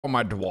Oh,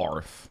 my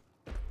dwarf.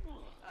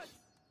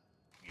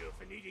 You've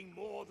been eating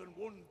more than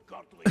one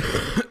godly.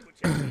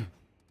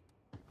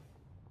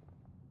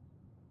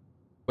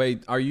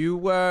 Wait, are you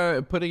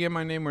putting in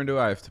my name or do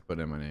I have to put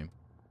in my name?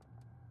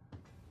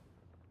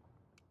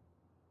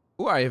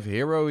 Oh, I have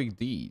heroic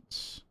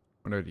deeds.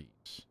 What are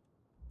these?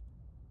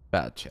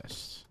 Bad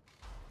chests.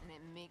 And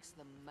it makes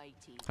them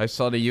mighty. I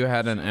saw that you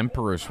had an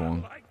emperor's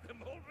one. Like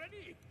them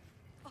already.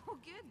 Oh,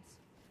 good.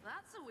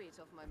 That's a weight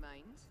off my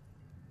mind.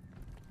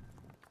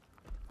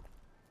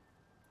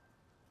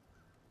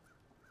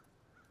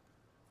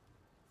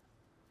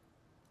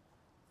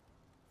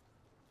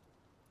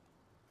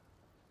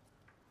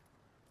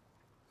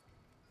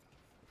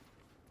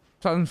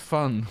 Sounds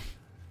fun.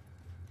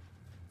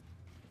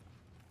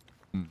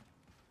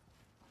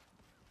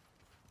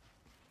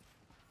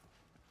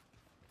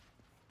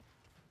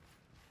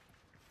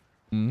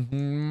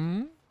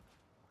 Mm-hmm.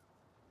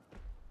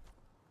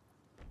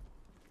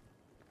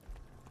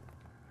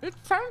 It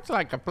sounds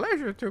like a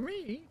pleasure to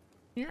me.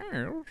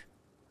 Yes.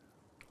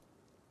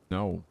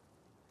 No.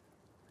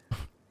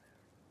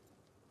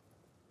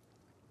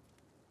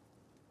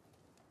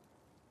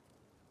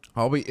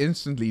 I'll be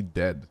instantly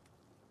dead.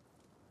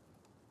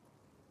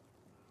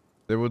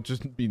 There will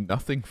just be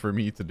nothing for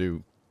me to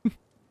do.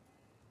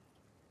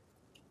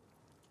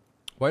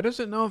 Why does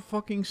it not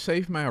fucking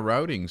save my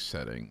routing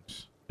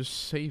settings?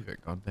 Just save it,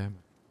 goddammit.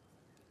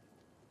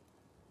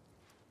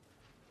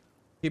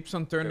 Keeps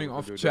on turning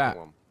off chat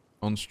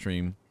on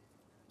stream.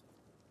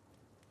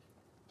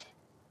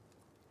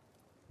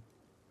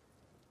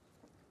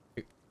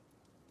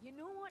 You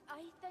know what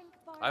I think,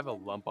 I have a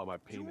lump on my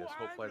penis.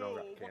 Hopefully I don't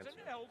know get what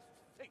cancer. an elf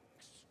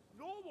thinks.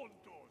 No one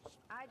does.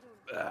 I don't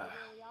think we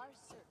really are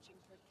searching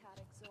for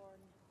Carrickzorn.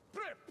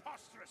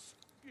 Preposterous.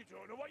 You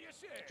don't know what you're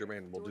saying.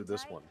 Jermaine, we'll do Don't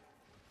this I? one.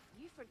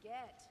 You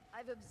forget.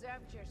 I've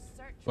observed your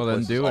search. Well, then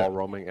Lists do all it.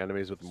 roaming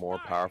enemies with more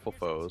powerful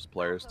foes.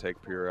 Players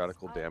take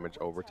periodical damage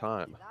over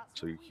time,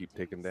 so you keep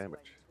taking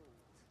damage.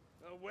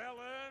 A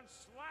well-earned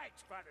slight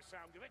by the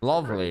sound of it.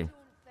 Lovely. I don't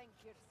think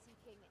you're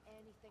seeking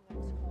anything at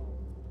all.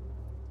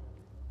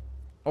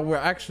 Oh, we're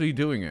actually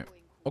doing it.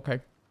 Okay.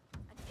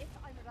 And if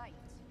I'm right,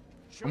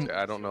 Okay,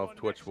 I don't know if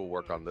Twitch will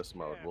work on this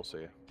mode. We'll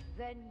see.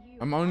 then you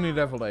I'm only are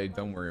level 8.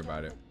 Don't worry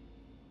about it.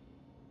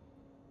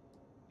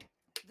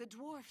 The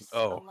dwarfs,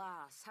 Oh.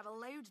 alas, have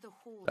allowed the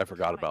whole I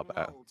forgot about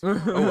that. oh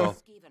well.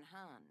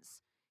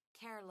 Hands.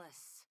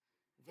 Careless.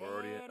 We're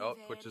already Very, oh,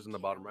 Twitch is in the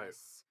bottom right.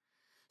 careless.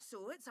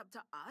 So it's up to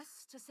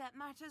us to set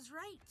matters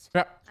right.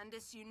 Yeah. And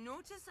issue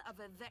notice of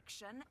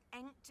eviction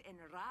inked in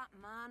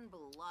Ratman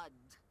blood.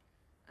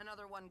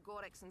 Another one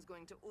Gorixon's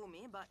going to owe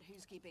me, but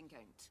who's keeping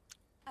count?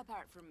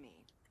 Apart from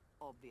me,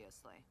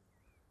 obviously.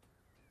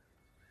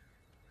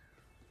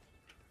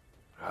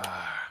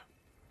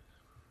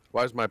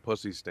 Why does my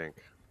pussy stink?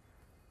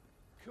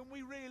 Can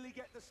we really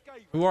get the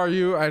skate? Who are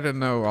you? I don't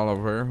know,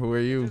 Oliver. Who are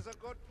you? It is a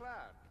good plan.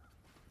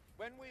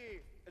 When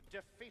we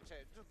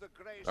defeated the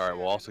Grey All right,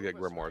 we'll Share also get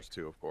in Ubersreik, Grimoires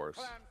too, of course.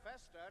 Clan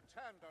Fester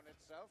turned on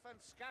itself and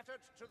scattered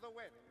to the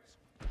winds.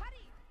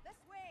 hurry this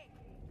way.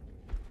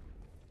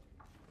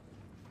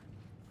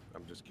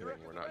 I'm just kidding.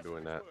 We're not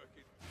doing that.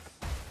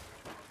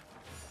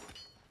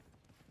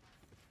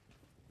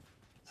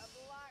 A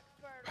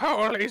blackbird.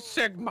 Holy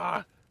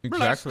Sigma!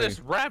 Bless Exactly. this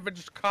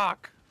ravaged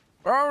cock.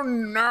 Oh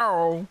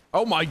no!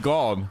 Oh my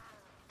god!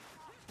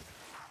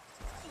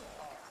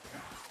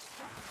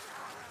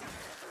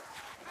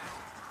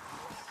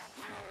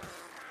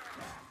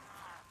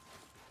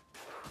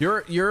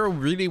 You're a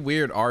really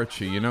weird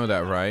Archie, you know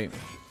that, right?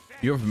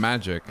 You have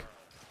magic.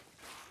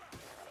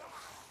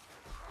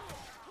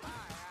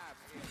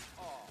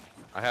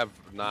 I have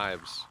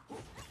knives.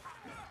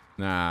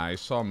 Nah, I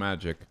saw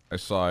magic. I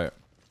saw it.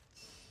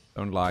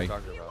 Don't lie. What are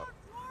you talking about?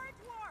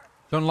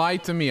 Don't lie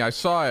to me. I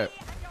saw it.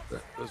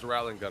 There's a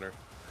Rattling Gunner.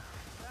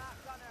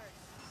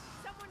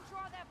 Someone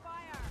draw that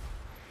fire.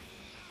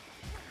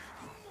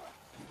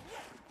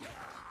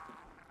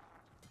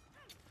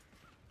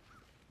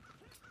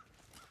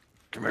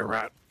 Come here,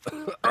 rat.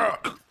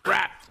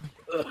 Rat.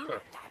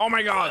 Oh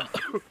my god.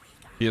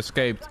 He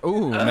escaped.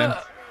 Ooh,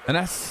 an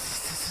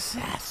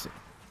assassin.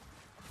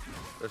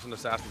 There's an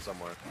assassin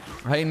somewhere.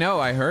 Hey, no,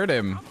 I heard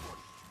him.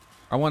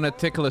 I want to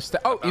tickle his.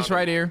 Oh, he's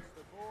right here.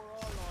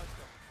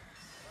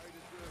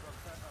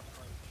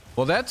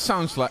 Well, that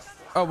sounds like.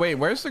 Oh wait,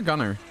 where's the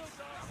gunner?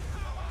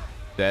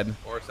 Dead.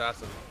 Or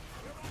assassin.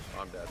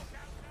 I'm dead.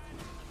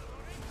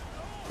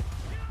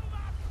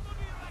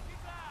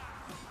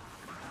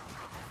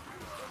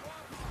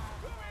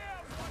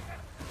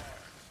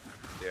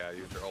 Yeah,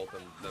 use your ult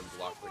and then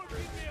block like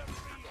crazy.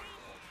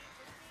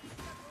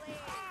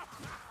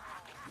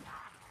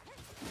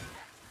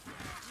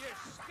 You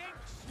stink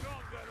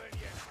stronger than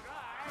you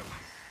try.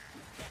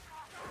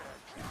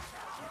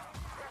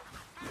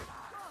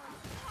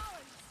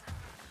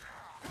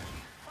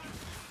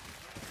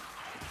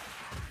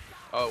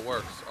 Oh, it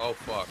works. Oh,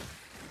 fuck.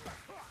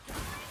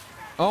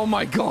 Oh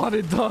my god,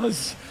 it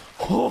does.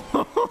 Oh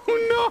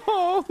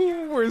no,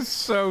 we're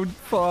so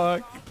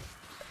fucked.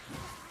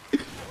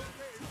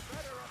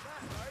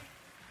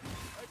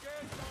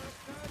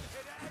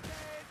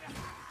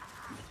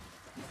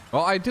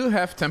 Well, I do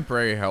have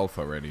temporary health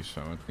already,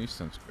 so at least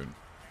that's good.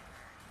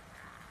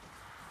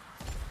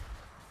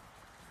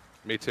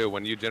 Me too.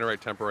 When you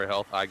generate temporary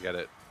health, I get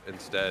it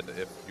instead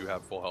if you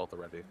have full health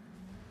already.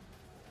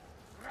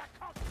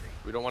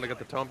 We don't want to get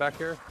the tome back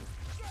here?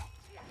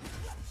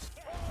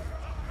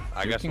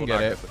 I guess we'll not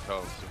get the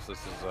tome since this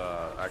is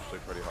actually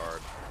pretty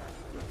hard.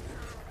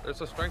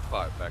 There's a strength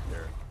 5 back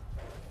here.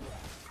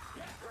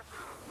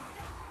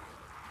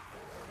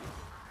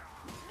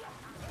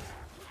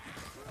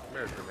 Come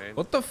here, Jermaine.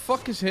 What the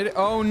fuck is hitting?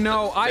 Oh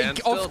no! Stand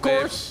still, Of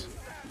course,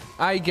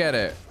 I get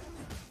it.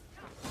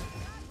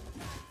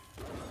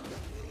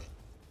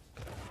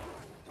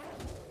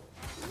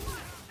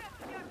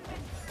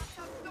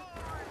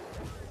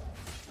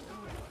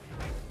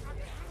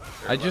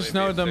 I just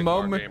know the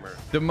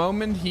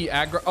moment he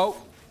aggro. Oh,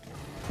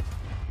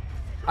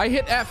 I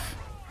hit F.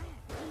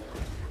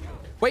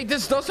 Wait,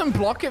 this doesn't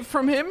block it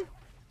from him?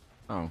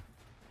 Oh.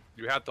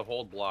 You have to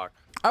hold block.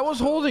 I was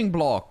holding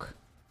block.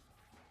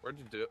 Where'd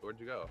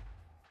you go?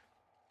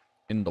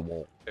 In the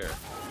wall. Here.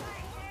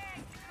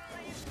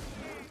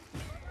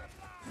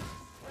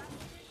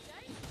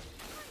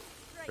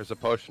 There's a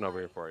potion over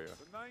here for you.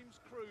 The name's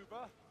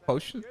Kruber.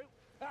 Potion?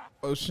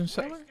 Potion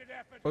seller?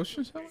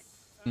 Potion seller?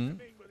 Hmm?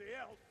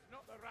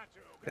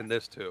 And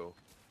this too.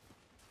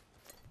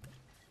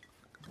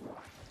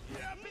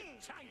 Yeah, a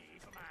bit tangy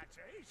for my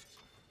taste.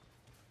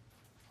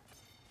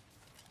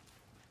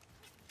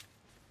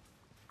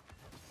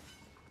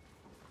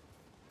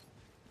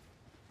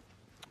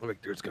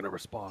 Victor's gonna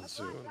respawn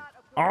soon.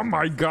 Oh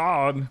my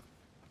god.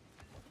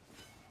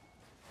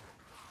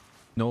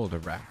 No, the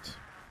rat.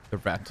 The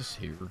rat is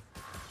here.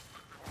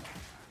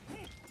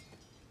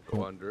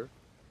 Go under.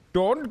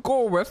 Don't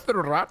go with the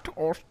rat,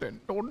 Austin.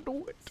 Don't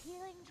do it.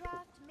 Healing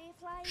draft,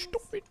 mayflies.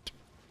 Stop it.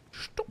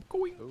 Stop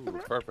going with the Ooh,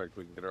 rat. perfect.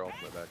 We can get our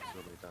ultimate back so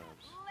many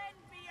times. Lend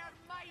me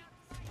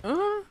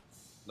your might.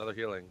 Another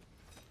healing.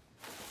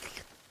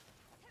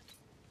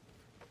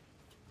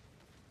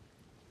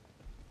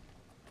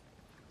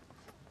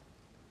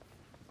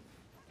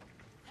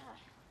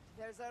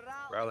 There's a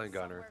rat Rallying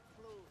gunner. somewhere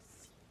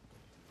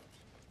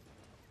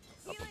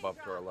close. Up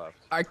above to our left.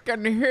 I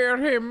can hear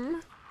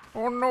him.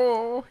 Oh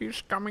no,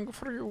 he's coming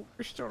for you,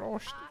 Mr.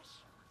 Austin. Ash,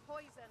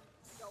 poison,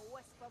 the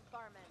wisp of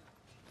vermin.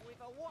 We've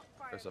a walk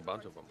fire There's a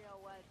bunch of them. to deal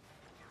with.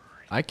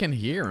 I can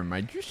hear him.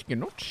 I just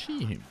cannot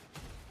see him.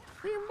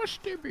 Where must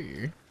he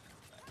be?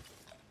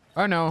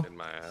 Oh no, In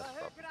my ass,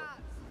 probably.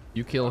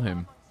 you kill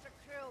him. Monster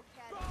cruel,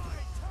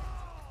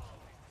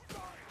 kid.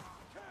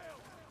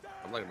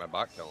 I'm letting my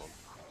bot kill him.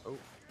 Oh,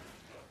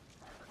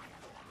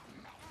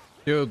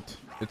 Dude,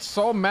 it's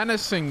so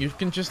menacing. You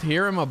can just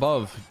hear him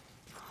above.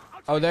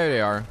 Oh, there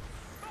they are.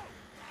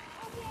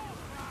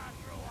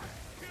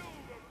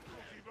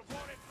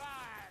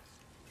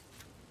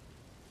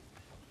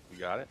 you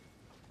got it?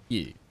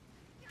 Yeah.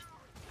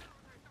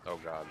 Oh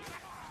god.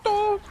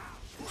 Don't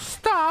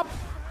stop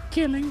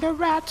killing the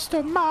rats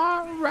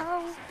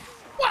tomorrow.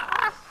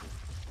 Wah!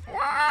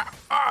 Wah!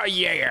 Oh,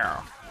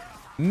 yeah.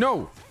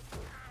 No.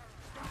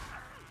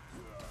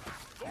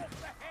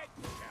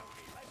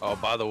 Oh,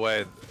 by the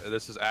way,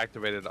 this is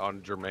activated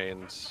on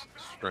Jermaine's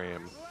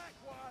stream.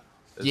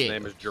 His Yeah.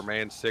 name is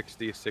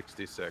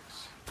Jermaine6066.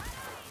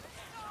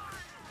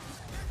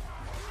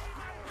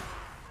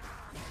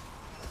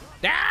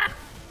 Ah!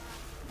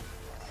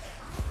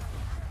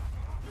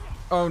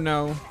 Oh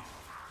no.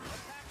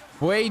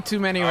 Way too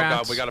many Oh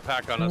rats. god, we got a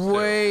pack on us too.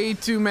 Way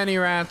too many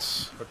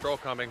rats. Patrol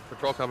coming,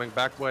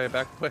 back way,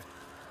 back way.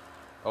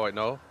 Oh wait,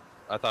 no?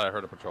 I thought I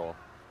heard a patrol.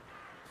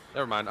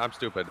 Never mind, I'm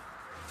stupid.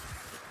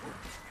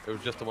 It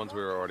was just the ones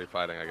we were already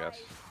fighting, I guess.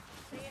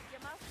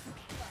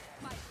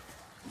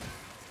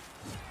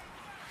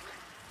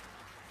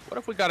 What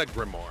if we got a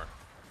Grimoire?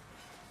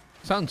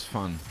 Sounds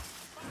fun.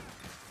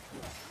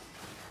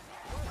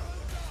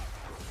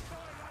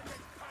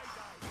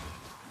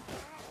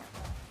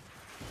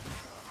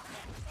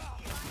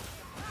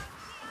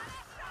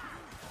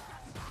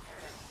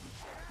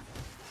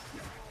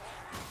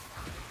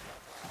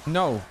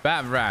 No,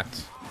 bad rat.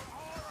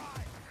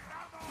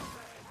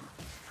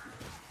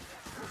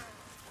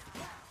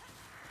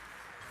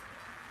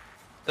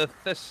 The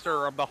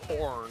sister of the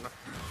horn.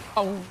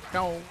 Oh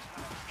no.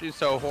 She's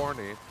so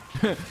horny.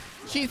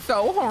 She's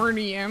so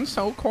horny and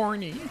so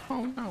corny.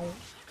 Oh no.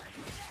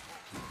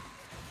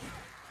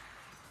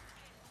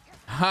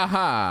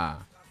 Haha.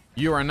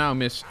 You are now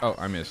missed. Oh,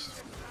 I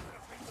missed.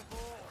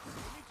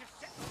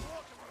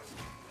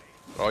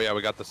 Oh yeah,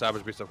 we got the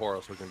Savage Beast of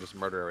Horus. We can just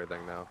murder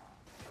everything now.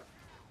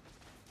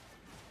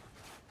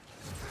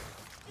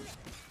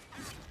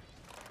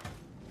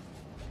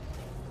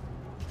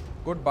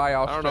 Goodbye,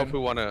 Austin. I don't know if we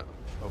want to...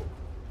 Oh.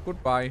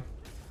 Goodbye.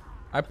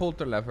 I pulled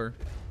the lever.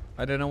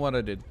 I don't know what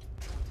I did.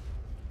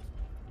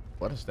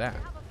 What is that?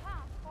 Have a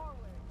path forward.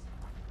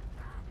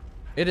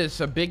 It is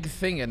a big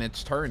thing and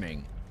it's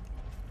turning.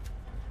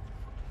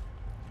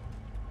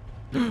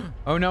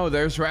 Oh no,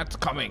 there's rats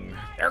coming.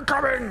 They're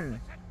coming.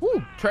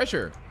 Woo,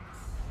 treasure.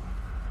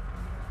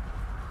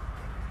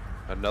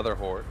 Another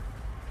horde.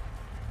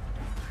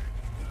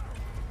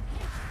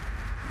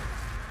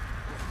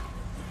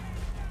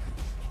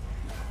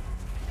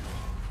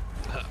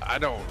 I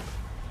don't.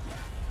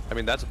 I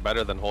mean, that's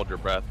better than hold your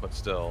breath, but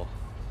still.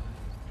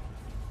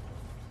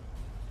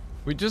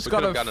 We just We got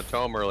could have gotten a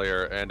tome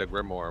earlier and a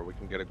grimoire. We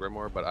can get a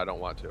grimoire, but I don't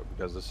want to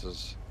because this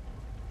is.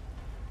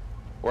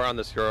 We're on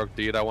this heroic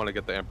deed. I want to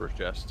get the Emperor's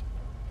Chest.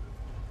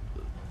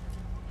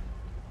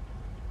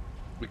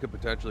 We could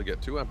potentially get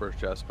 2 Emperor's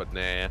Chests, but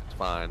nah, it's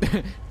fine.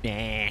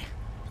 Nah,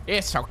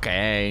 it's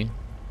okay.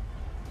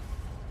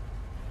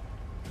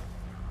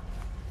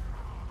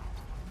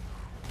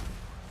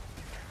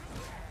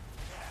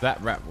 That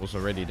rat was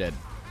already dead.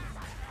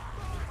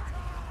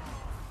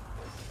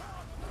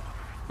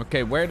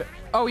 Okay, where?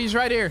 Oh, he's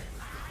right here.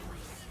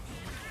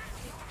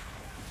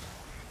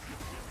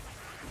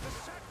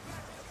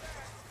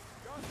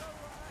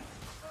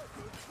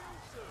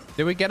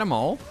 Did we get them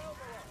all?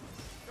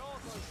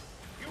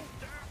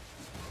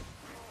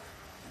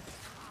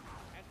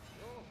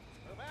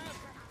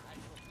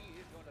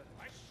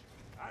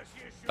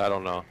 I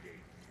don't know.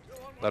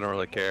 I don't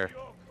really care.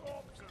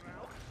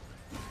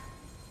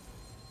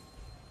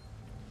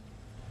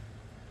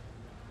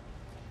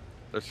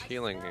 There's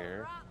healing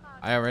here.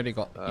 I already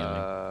got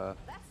healing.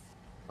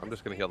 I'm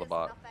just gonna heal the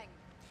bot.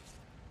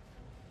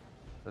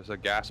 There's a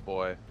gas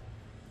boy.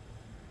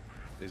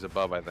 He's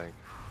above, I think.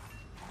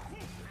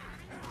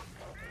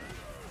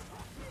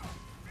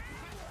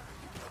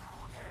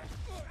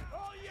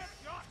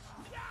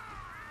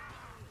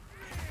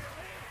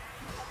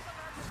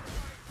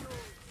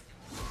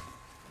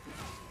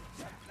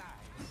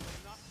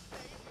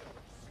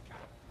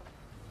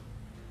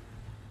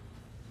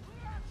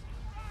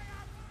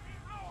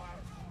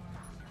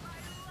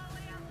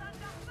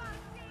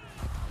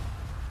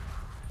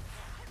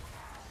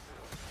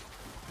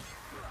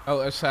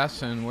 Oh,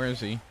 assassin, where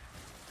is he?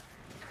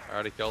 I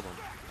already killed him.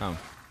 Oh.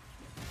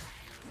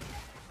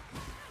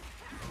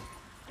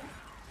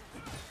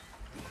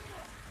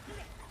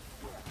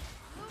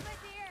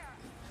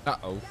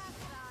 Uh-oh.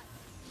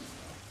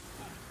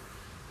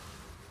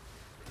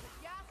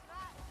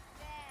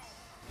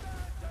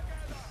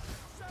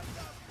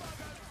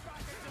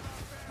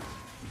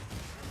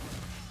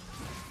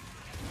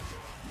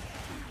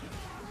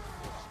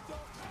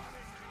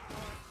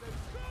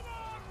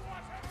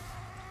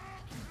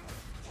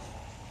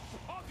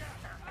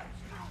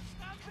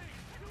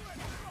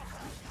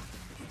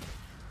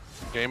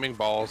 Gaming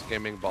balls,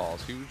 gaming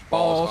balls. Huge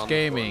Balls on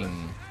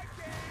gaming.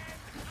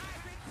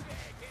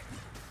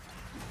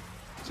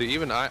 See,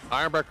 even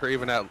Ironbreaker,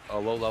 even at a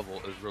low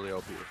level, is really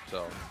OP.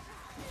 So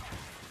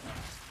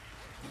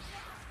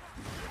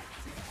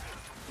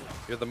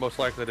you're the most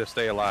likely to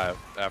stay alive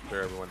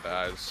after everyone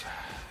dies.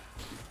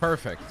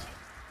 Perfect.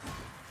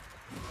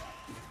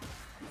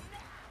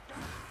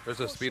 There's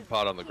a speed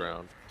pod on the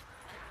ground.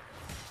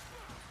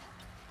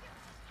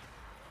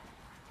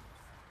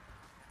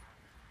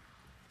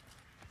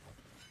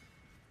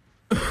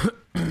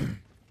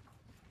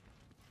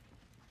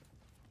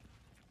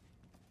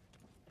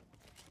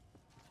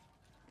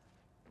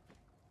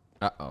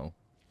 Uh-oh.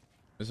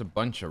 There's a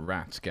bunch of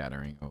rats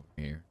scattering over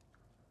here.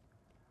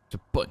 It's a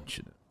bunch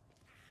of them.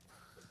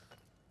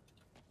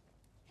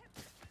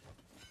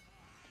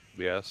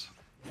 Yes.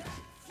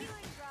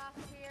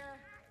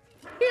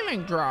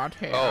 Healing drought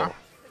here. Oh.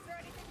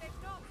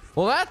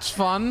 Well, that's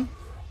fun.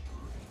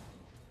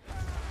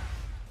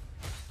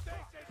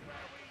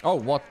 Oh,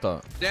 what the?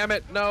 Damn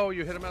it! No,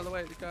 you hit him out of the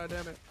way. God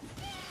damn it.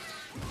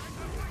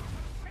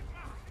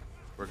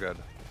 We're good.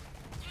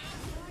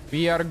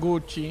 We are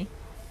Gucci.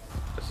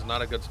 This is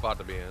not a good spot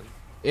to be in.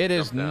 It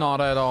is Jump down.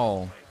 not at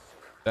all.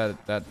 That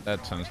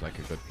sounds like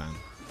a good plan.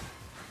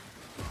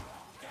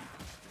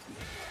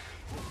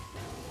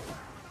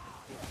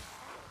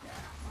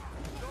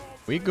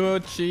 We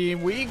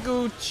Gucci. We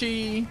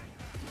Gucci.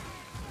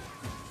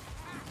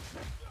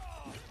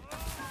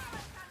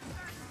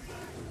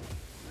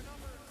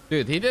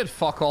 Dude, he did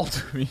fuck all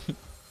to me.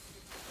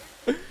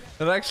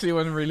 That actually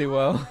went really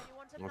well.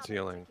 What's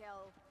healing?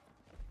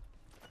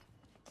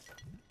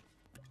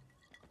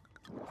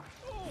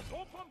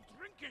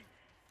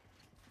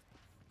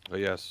 Oh,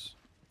 yes.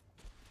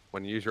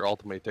 When you use your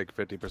ultimate, you take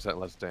 50%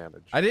 less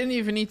damage. I didn't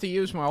even need to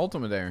use my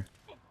ultimate there.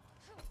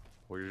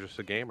 Well, you're just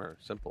a gamer.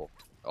 Simple.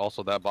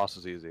 Also, that boss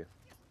is easy.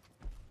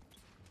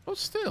 Oh,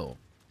 still.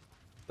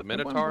 The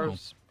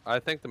Minotaurs, I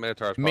think the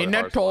Minotaurs probably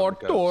Minotaur,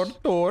 because,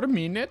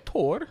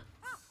 Minotaur.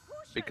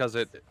 because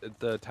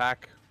the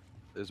attack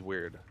is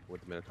weird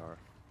with the Minotaur.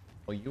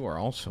 Well, you are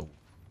also.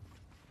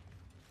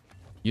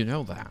 You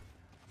know that.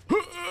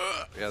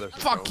 Yeah, there's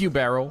Fuck you,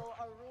 Barrel.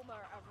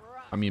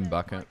 I mean,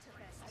 Bucket.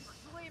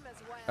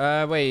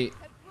 Wait.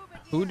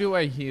 Who do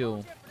I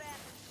heal?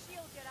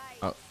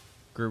 Oh,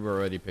 Gruber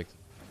already picked.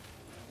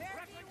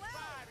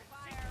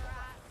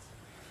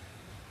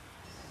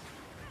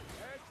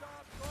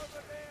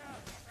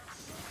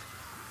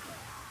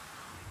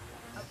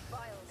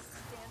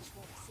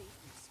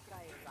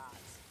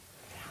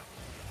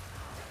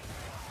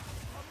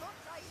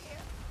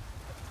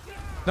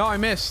 No, I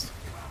missed.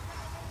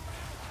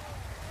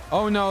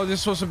 Oh no,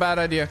 this was a bad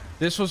idea.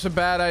 This was a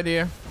bad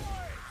idea.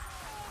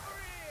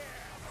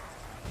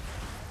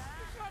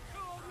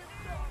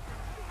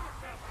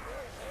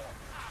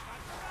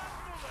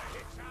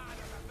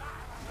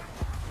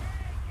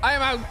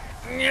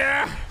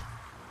 Yeah.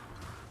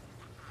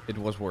 It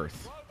was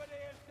worth.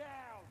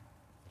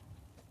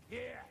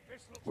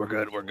 We're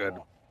good. We're good.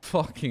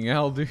 Fucking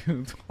hell,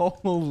 dude.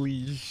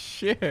 Holy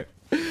shit.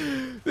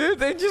 Dude,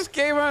 they just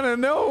came out of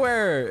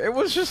nowhere. It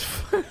was just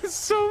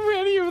so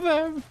many of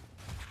them.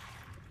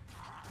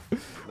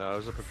 No, it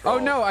was a patrol. Oh,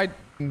 no,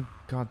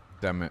 God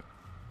damn it.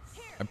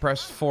 I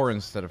pressed 4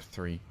 instead of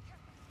 3.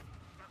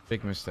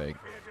 Big mistake.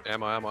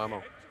 Ammo, ammo,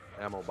 ammo.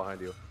 Ammo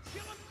behind you.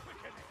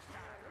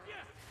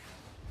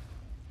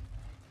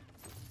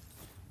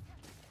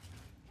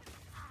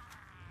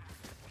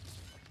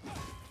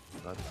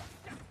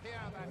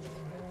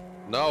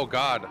 No,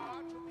 God.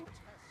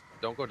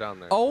 Don't go down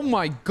there. Oh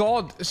my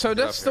God. So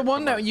that's the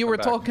one that you were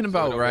talking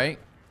about, right?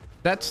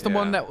 That's the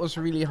one that was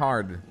really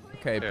hard.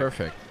 Okay,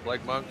 perfect.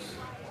 Like monks.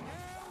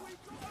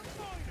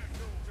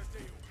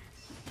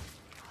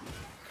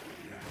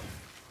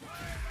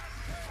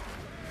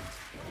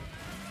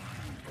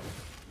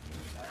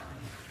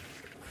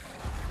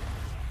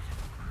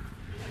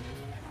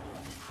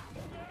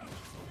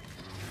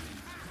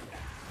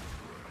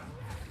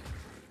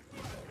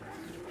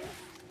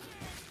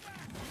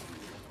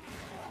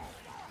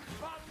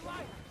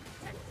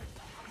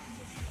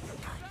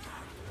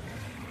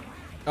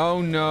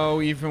 Oh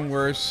no, even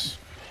worse.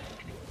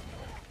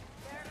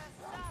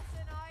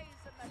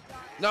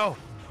 No.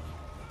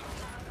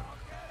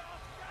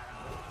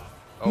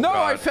 Oh, no,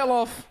 God. I fell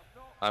off.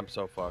 I'm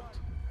so fucked.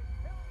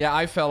 Yeah,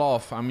 I fell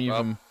off. I'm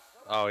even.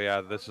 Oh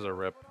yeah, this is a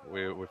rip.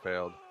 We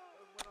failed.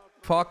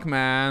 Fuck,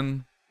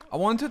 man. I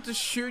wanted to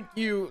shoot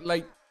you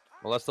like.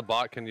 Unless the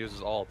bot can use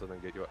his ult and then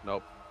get you.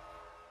 Nope.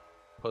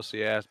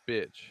 Pussy ass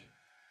bitch.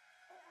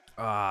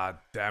 Ah,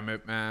 damn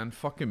it, man.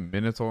 Fucking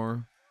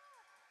Minotaur.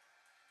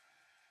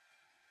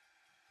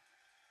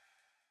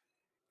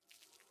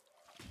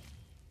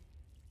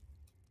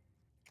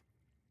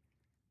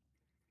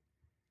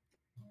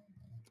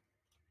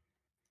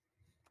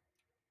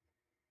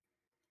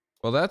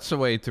 Well, that's a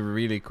way to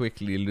really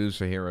quickly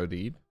lose a hero,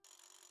 deed.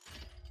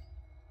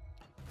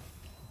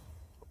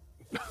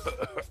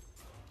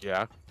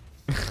 Yeah.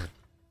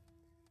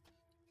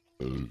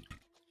 It's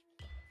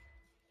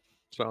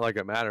not like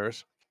it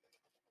matters.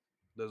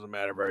 Doesn't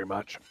matter very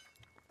much.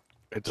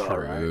 It's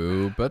alright.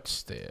 True, but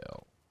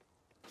still.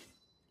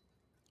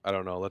 I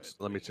don't know.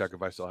 Let me check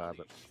if I still have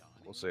it.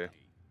 We'll see.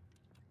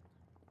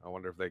 I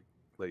wonder if they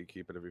let you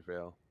keep it if you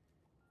fail.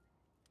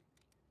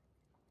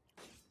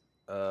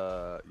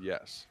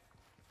 Yes.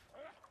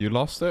 You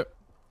lost it?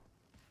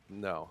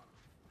 No.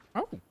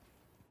 Oh.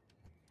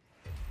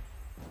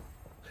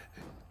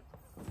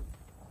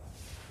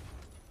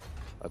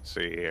 Let's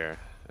see here.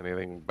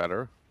 Anything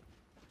better?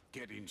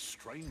 Getting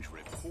strange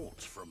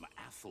reports from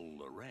Athel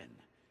Loren.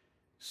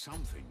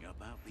 Something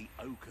about the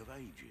Oak of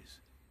Ages.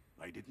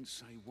 They didn't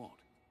say what.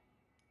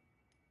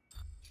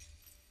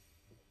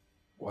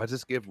 Why does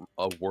this give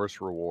a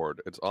worse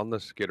reward? It's on the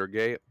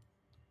Skittergate.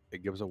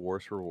 It gives a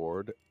worse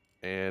reward,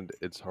 and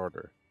it's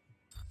harder.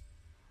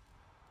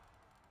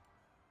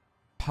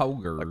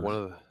 Power. Like one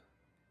of the...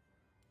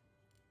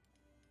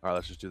 Alright,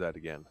 let's just do that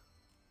again.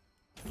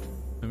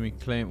 Let me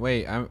claim.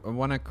 Wait, I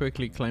want to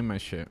quickly claim my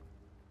shit.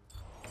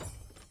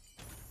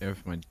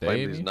 If my Claim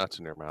daily. these nuts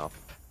in your mouth.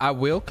 I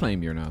will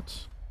claim your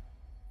nuts.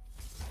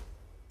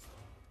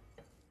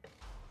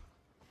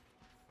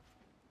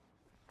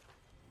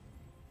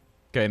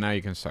 Okay, now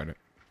you can start it.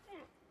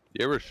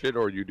 You ever shit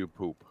or you do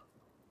poop?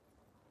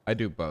 I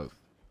do both.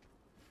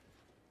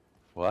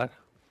 What?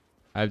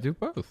 I do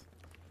both.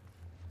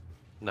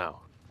 No.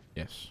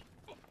 Yes.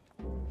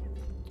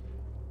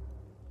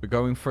 We're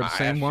going for the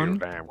same asked one? You a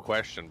damn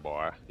question,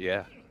 boy.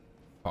 Yeah.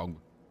 Pog.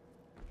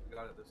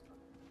 Got it this time.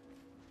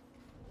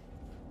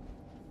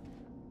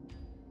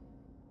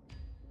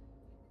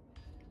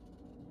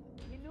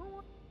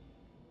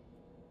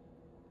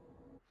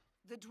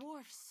 The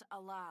dwarfs,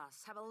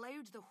 alas, have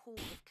allowed the whole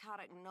of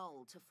Carrick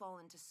Null to fall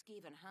into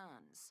Skaven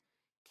hands.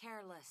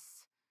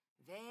 Careless.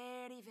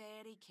 Very,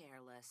 very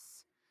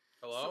careless.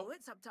 Hello? So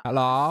it's up to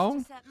Hello?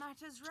 us to set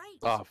matters right.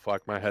 Oh,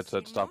 fuck. My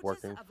headset See stopped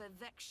notice working. of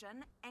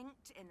eviction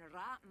inked in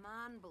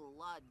Ratman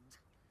blood.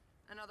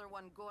 Another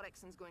one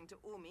Gorixon's going to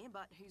owe me,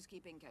 but who's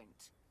keeping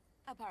count?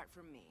 Apart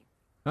from me.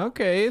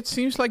 Okay, it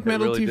seems like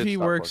Metal really did TV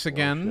stop works working.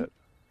 Oh, again. shit.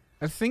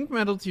 I think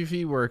Metal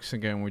TV works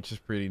again, which is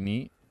pretty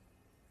neat.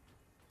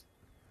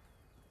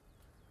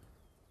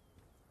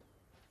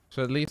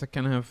 So at least I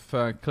can have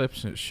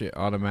clips and shit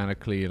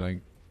automatically,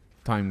 like,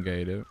 time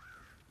gated.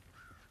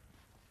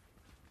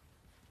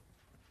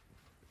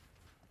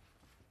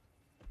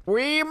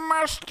 We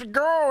must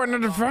go an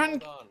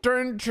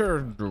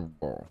adventure.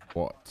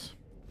 What?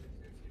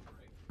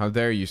 How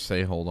dare you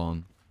say hold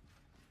on?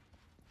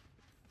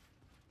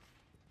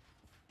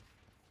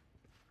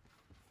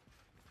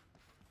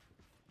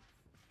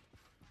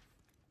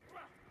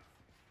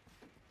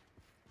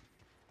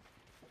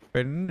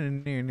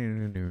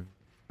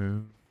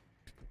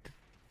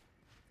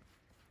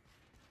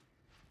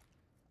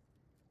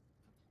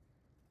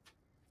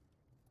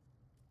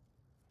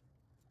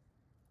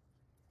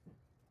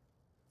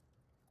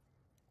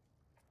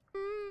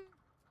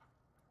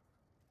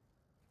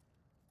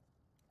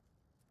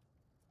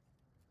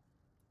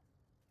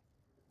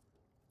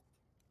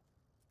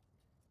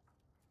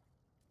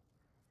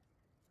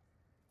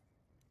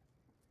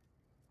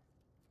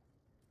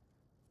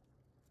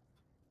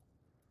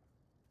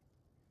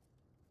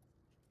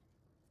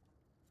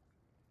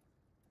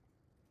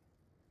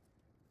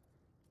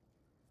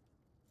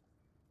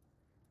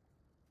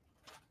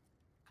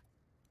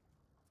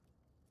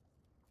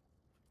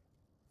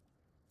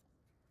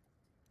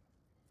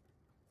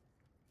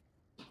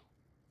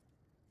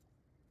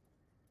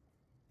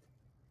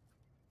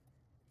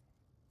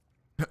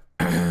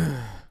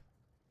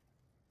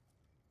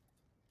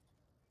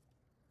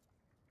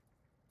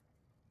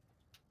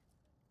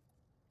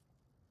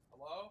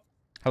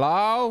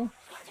 Hello?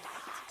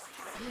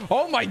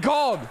 Oh my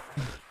god!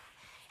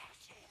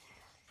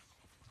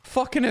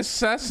 Fucking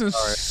assassins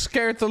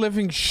scared the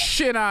living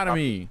shit out of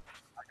me.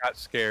 I got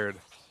scared.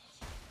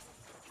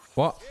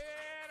 What?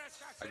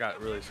 I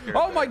got really scared.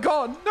 Oh there. my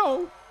god,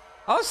 no!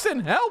 Austin,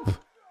 help!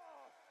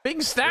 Being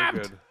You're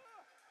stabbed! good.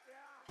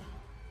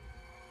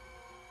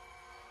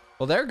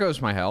 Well, there goes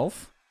my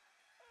health.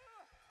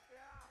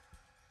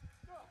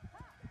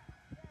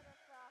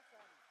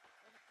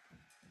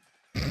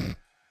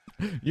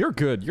 You're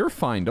good. You're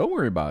fine. Don't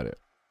worry about it.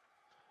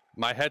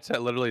 My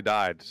headset literally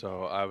died,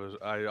 so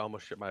I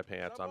almost shit my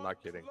pants. I'm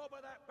not kidding.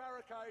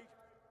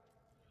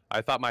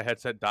 I thought my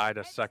headset died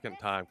a second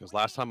time because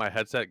last time my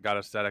headset got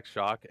a static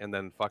shock and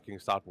then fucking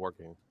stopped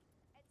working.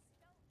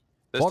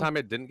 This What? time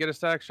it didn't get a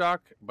static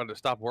shock, but it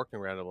stopped working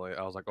randomly.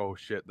 I was like, oh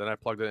shit. Then I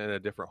plugged it in a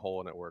different hole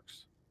and it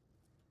works.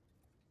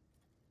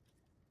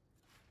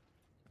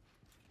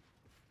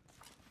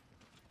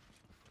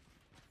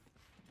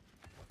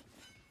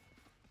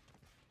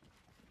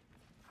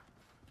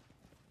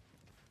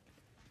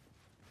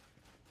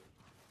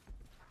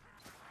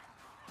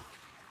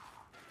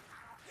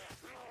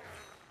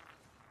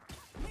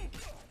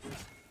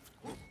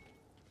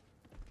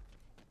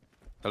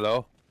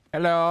 Hello?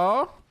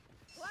 Hello?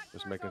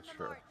 Just making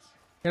sure.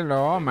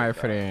 Hello, my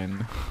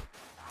friend.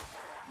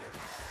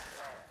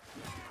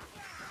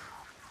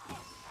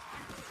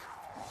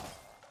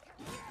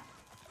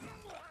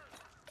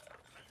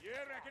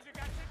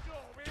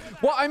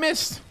 What? I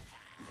missed!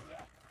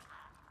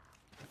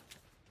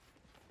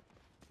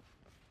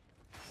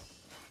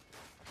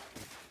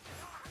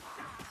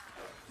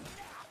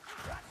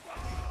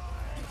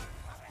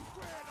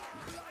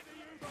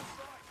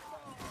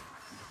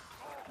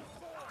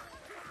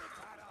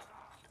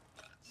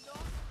 Not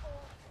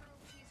all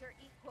cruelties are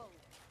equal,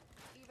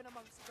 even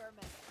amongst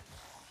vermin.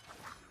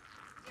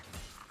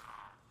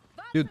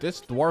 Dude,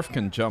 this dwarf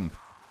can jump.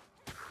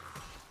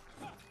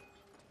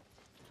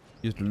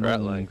 He's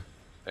Rattling.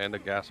 And a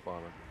gas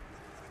bomber.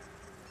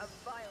 A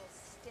vile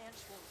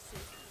stench won't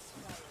save these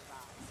fire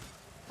bats.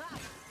 Ha!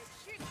 It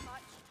shoots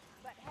much,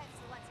 but heads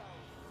little.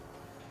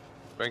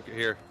 Drink it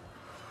here.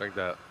 Drink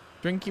that.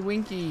 Drinky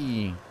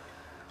winky.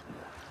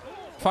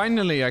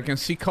 Finally, I can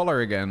see color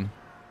again.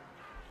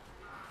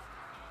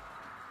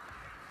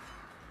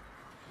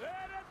 They're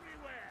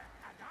everywhere,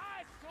 and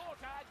I thought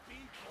I'd be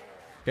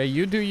bored. Okay,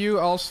 you do you.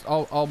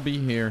 I'll be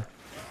here,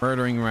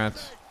 murdering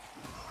rats.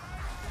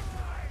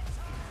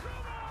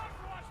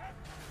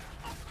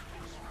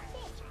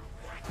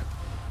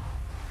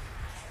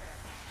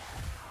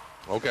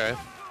 Okay.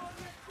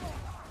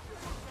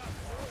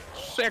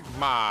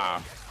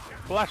 Sigma!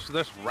 Bless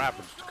this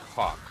ravaged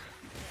cock.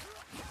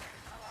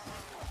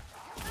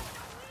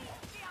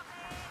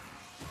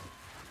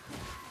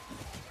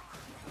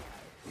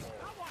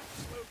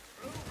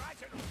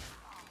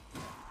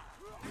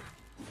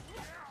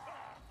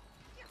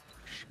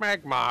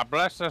 Smegma,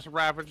 bless this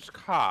ravaged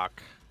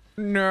cock.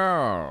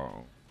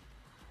 No,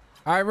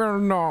 I will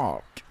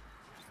not.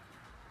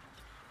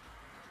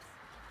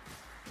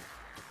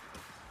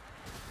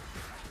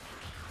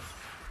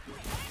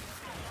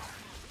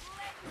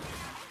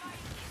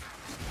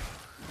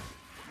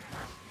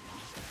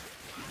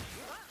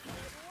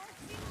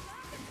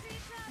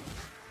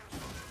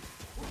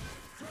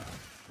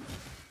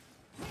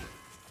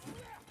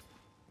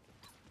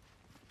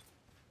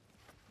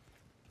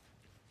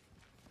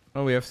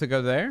 Oh, we have to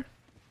go there?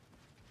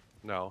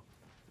 No.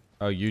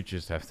 Oh, you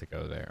just have to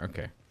go there.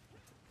 Okay.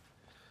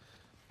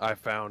 I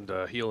found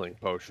a healing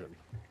potion.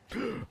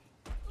 Do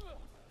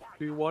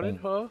you want it,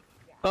 huh?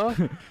 Huh?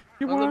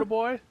 You Huh, little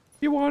boy?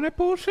 You want it,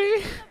 pussy?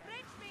 Bridge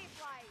me,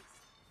 please.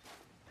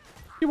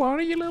 You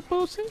want it, you little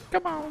pussy?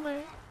 Come on,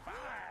 man.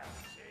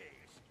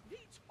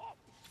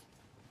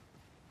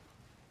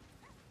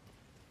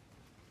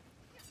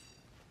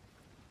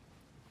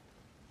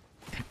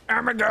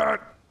 Oh my god!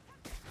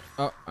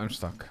 Oh, I'm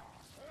stuck.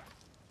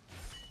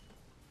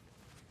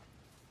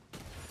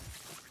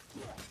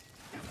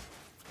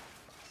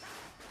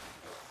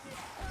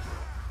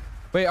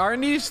 Wait,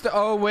 aren't these the...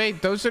 Oh,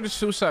 wait. Those are the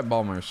suicide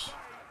bombers.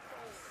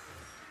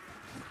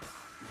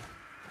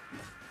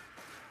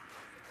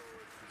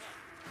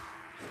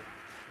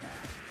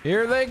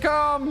 Here they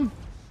come!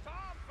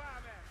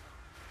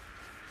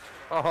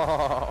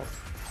 Oh!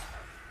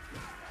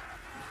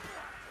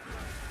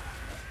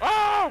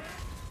 Oh!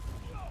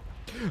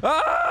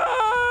 Ah!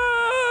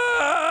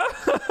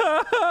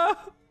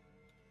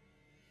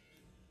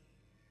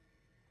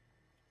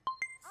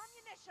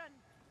 Ammunition.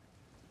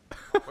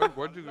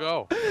 Where'd you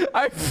go?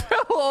 I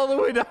fell all the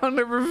way down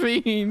the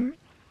ravine.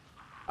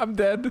 I'm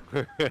dead.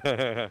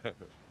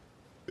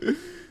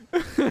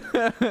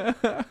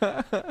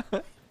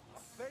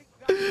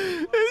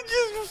 It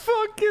just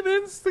fucking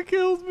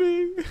insta-killed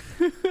me.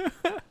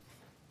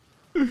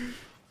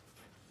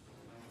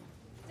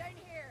 Down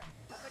here.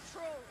 A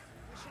patrol.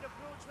 We should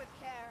approach with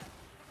care.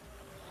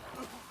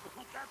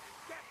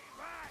 Get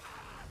back!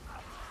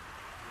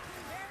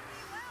 Fare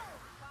thee well,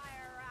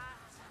 fire rat.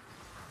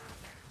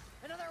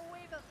 Another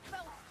wave of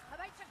filth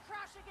about to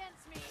crash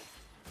against me.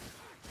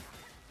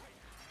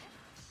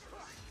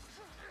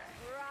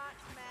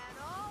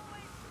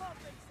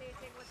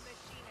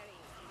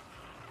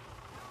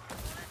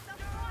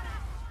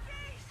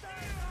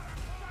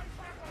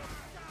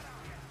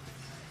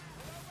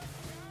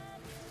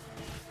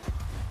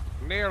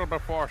 Kneel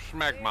before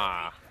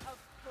smegma. Of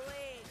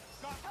plague.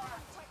 Kill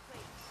them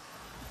quickly.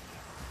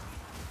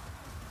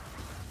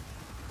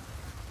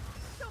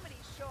 So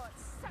many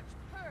shots, such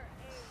poor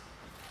aim.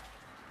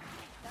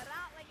 The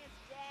ratling is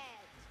dead.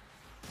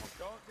 I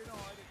can't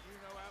deny that you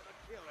know how to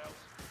kill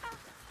elves.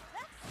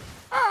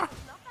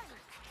 That's nothing.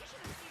 You should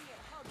have seen it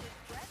hug his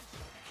bridge.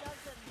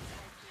 Dozens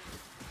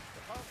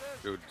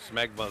of you. Dude,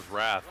 smegma's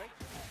wrath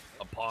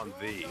upon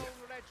thee. Your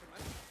own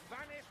regiment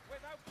vanished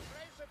without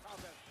trace of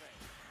other threat.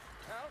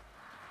 Help!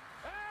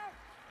 Help!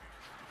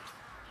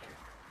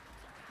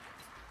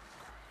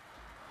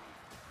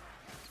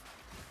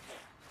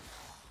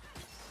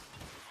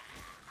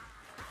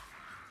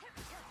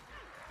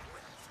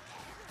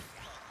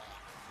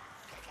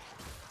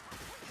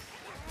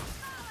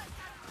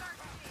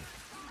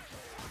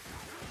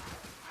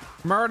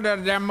 Murder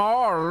them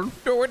all.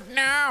 Do it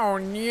now.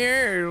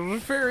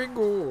 Yes, very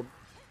good.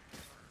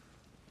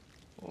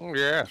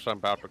 Yes, I'm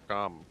about to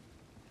come.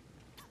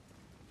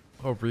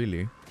 Oh,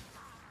 really?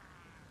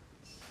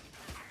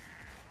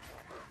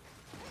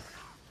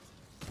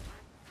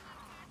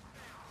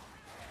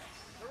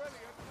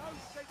 Aurelian, no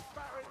sense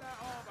battering that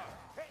armor.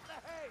 Hit the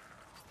head.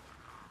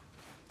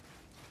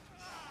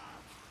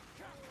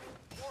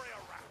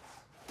 Warrior rats.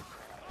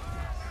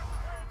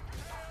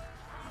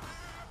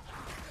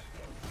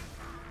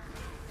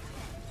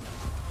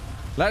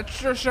 Let's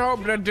just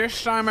hope that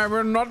this time I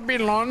will not be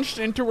launched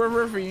into a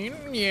ravine.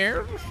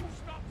 Yes.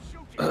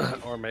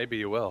 Or maybe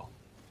you will.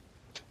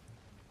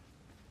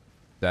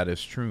 That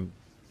is true.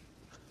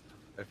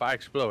 If I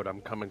explode,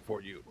 I'm coming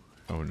for you.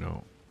 Oh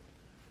no.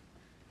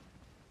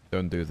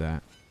 Don't do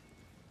that.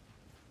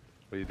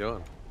 What are you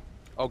doing?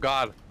 Oh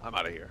God, I'm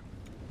out of here.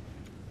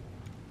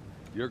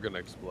 You're gonna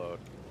explode.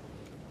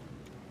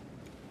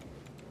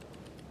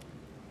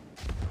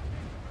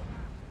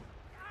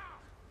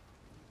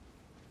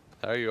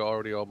 How are you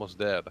already almost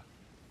dead?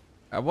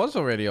 I was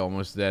already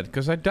almost dead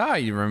because I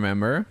died,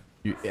 remember?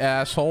 You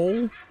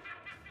asshole.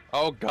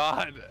 Oh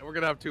God, we're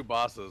gonna have two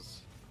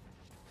bosses.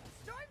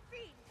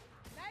 Stormfiend!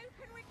 Now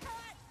can we kill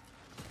it?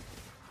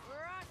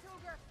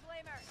 Ratogre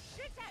Flamer!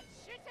 Shoot it!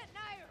 Shoot it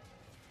now!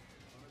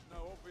 There's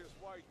no obvious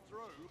way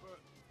through, but...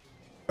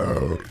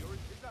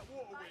 Is that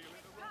water wheel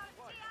in the wrong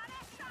place?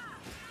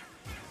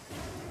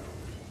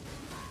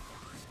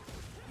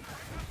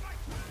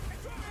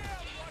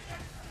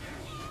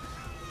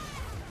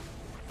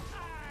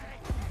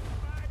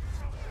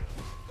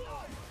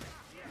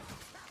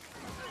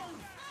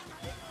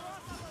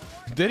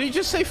 Did he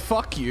just say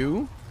fuck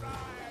you?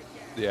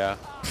 Yeah.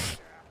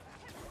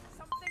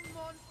 Something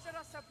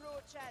monstrous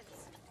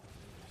approaches.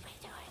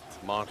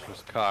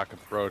 Monstrous cock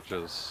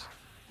approaches.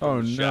 Oh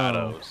From no.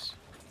 Shadows.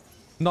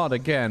 Not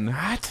again.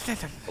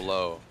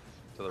 Below.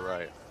 To the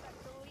right.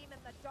 Gleam in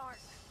the dark.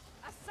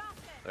 Assassin!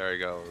 There he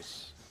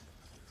goes.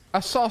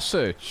 A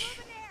sausage.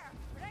 Over there!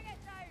 Bring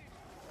it down!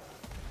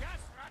 Gas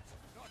rat!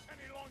 Not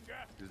any longer!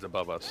 He's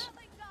above us.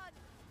 Building done!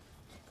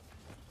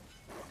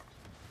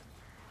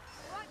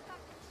 What the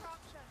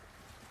construction?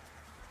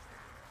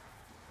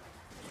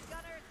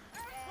 Gunners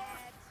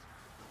dead!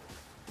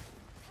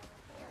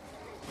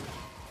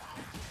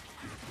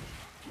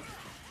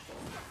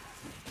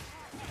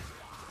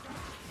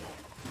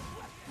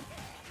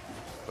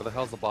 Where the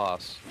hell's the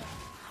boss?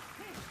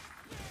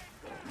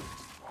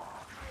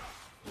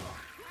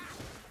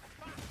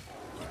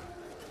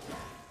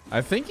 I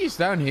think he's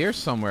down here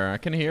somewhere. I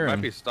can hear Might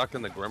him. be stuck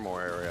in the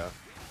Grimoire area.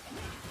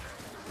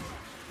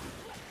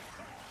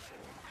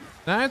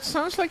 Nah, it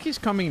sounds like he's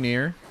coming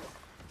near.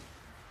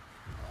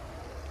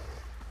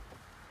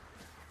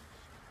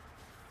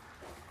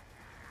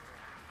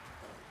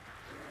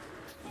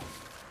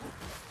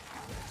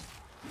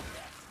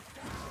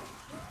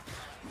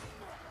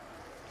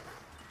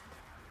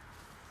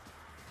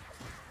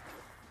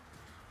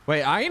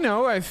 Wait, I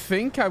know. I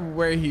think I'm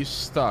where he's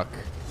stuck.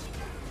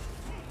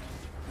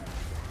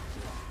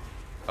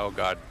 Oh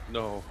God,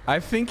 no. I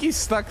think he's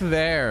stuck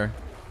there.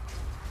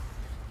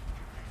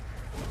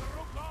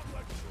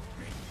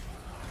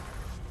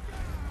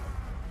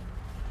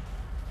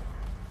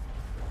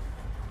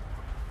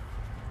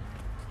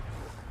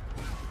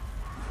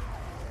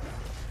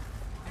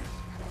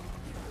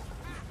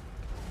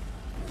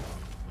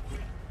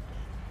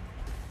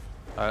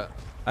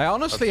 I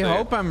honestly Let's see.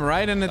 hope I'm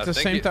right, and at I the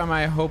think same he- time,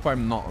 I hope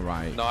I'm not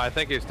right. No, I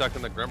think he's stuck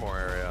in the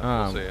Grimoire area.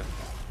 Oh. We'll see.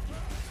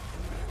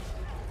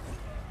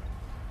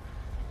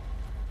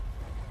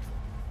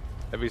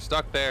 If he's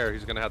stuck there,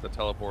 he's gonna have to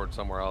teleport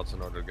somewhere else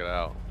in order to get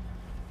out.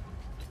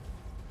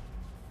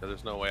 'Cause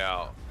there's no way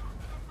out.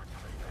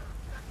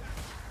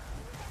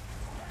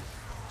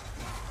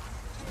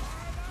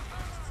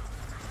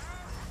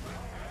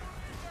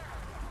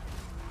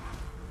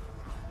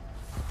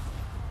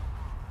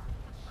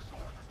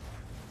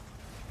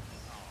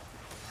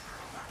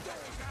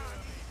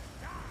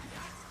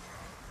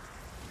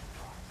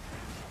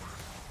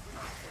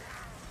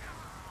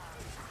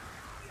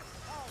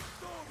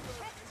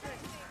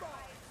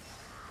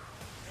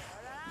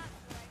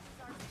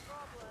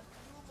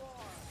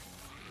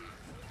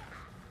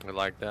 I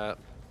like that.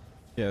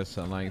 Yes,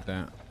 I like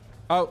that.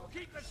 Oh,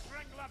 Keep the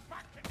strength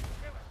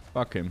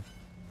Fuck him.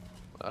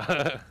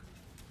 I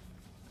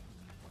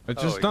he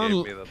just gave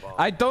don't. me the ball.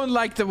 I don't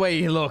like the way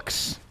he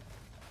looks.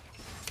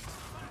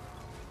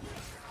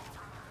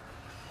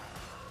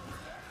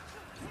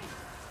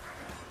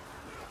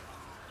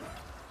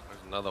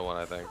 There's another one,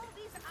 I think. Oh,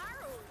 these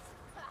arrows.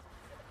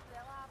 They'll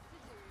have to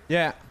do.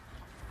 Yeah.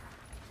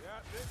 Yeah,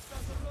 this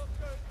doesn't look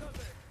good, does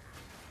it?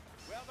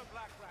 Where are the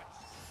black rats?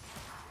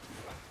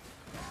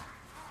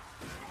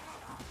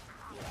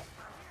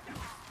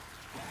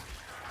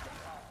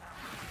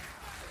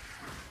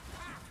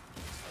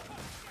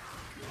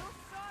 No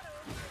sorrow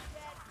for the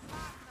dead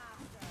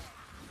Packmaster.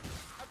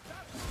 A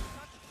dozen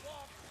such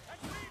walks, and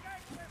we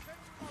make this in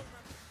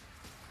moment.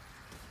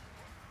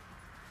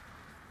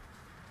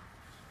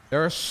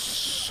 There are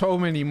so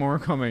many more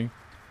coming.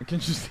 I can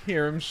just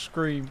hear him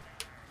scream.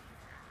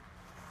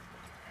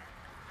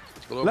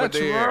 Let's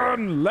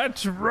run!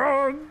 Let's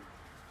run!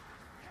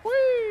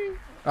 Whee!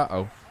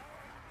 Uh-oh.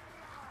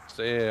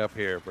 Stay up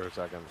here for a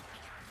second.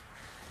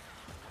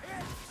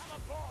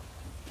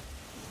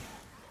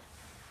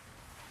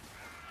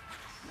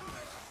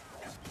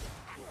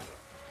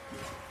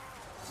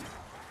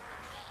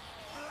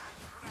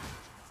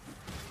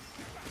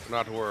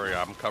 Not to worry,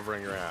 I'm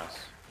covering your ass.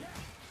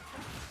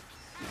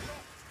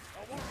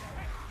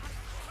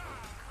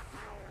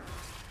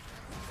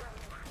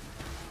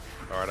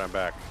 Alright, I'm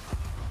back.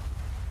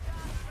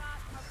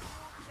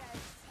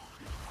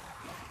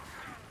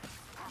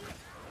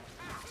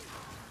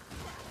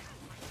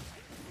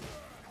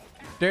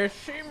 They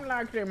seem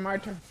like they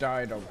might have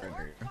died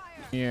already.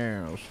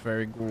 Yeah, it was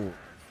very good.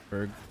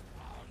 Very, Is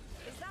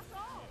that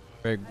all?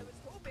 very I good. was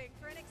hoping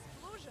for an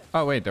explosion.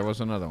 Oh wait, there was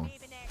another one.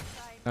 Maybe next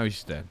time. Oh,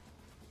 he's dead.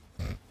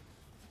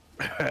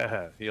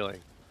 Healing.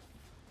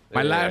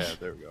 My Yeah,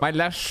 there we go. my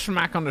last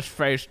smack on his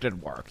face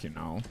did work, you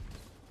know.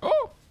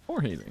 Oh, or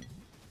healing.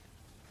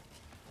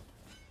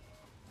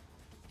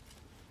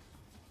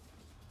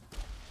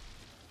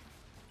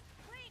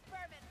 Fleet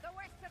vermin, the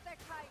worst of their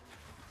kind.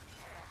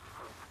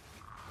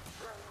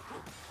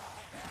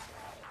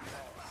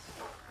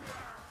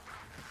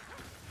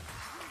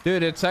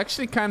 Dude, it's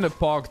actually kind of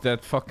pog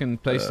that fucking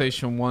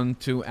PlayStation 1,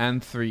 2,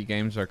 and 3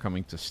 games are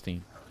coming to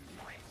Steam.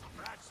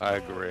 I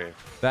agree.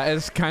 That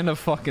is kind of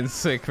fucking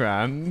sick,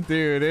 man.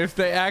 Dude, if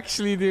they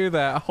actually do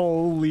that,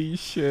 holy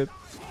shit.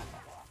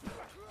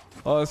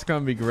 Oh, it's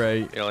gonna be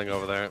great. Healing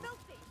over there.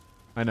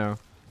 I know.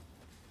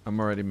 I'm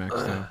already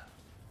maxed out.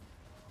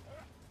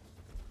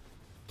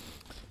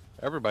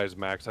 Everybody's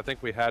maxed. I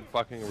think we had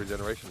fucking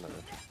regeneration damage.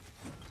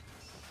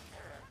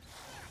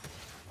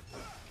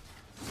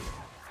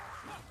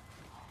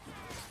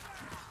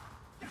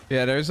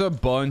 Yeah, there's a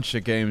bunch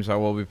of games I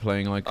will be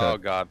playing like Oh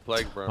that god,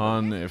 Plague Burn.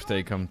 on if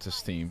they come to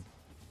Steam.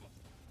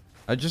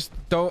 I just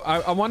don't...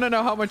 I want to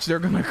know how much they're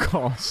gonna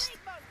cost.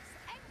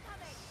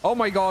 Oh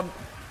my god.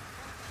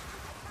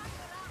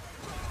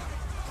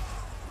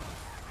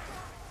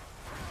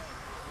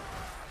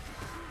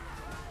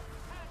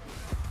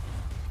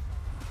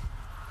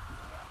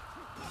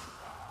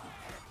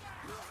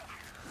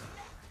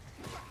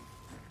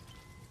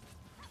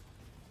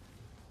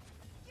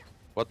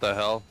 What the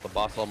hell? The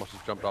boss almost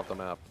just jumped off the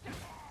map.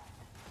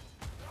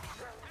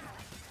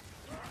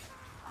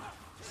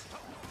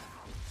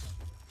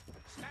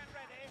 Stand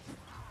ready.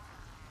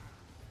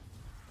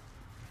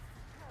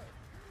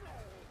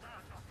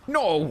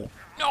 No!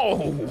 No!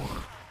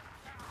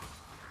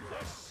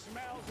 This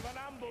smells of an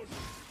ambush.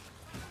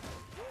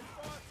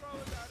 Fire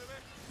throwers out of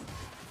it.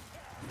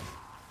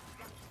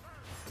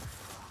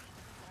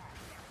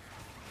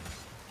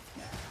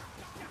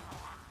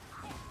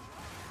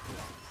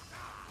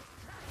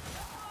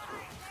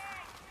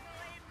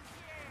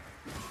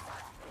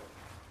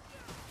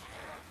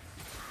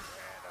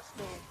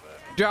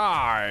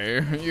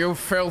 Die, you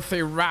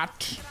filthy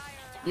rat.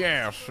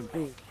 Yes,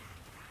 good.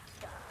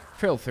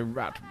 Filthy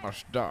rat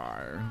must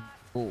die.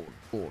 Good,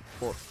 good,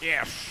 good.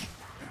 Yes.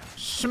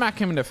 Smack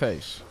him in the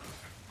face.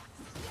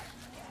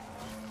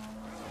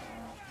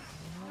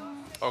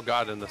 Oh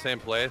god, in the same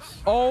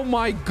place? Oh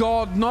my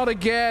god, not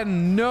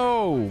again.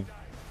 No.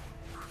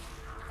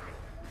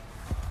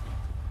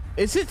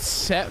 Is it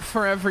set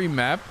for every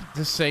map?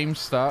 The same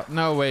stuff?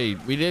 No, wait.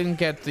 We didn't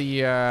get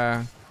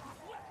the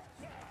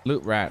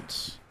loot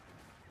rats.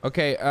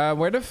 Okay,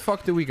 where the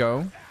fuck do we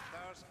go?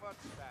 Those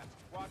footsteps.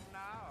 What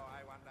now,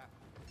 I wonder?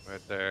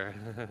 Right there.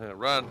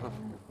 Run.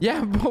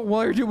 Yeah, but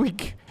where do we...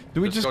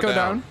 Do we just go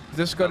down?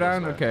 Just go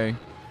down? Down this Okay.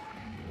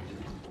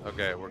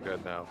 Okay, we're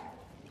good now.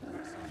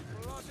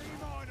 Bloody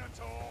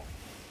Minotaur!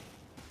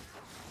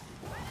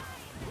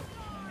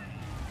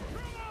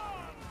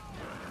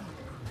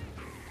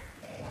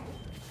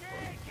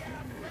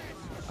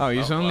 Oh,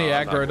 he's only well,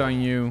 I'm not aggroed going.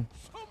 on you.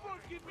 Someone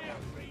give me a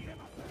breather!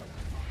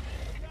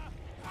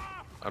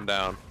 I'm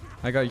down.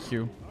 I got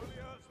you. Only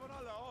hurts when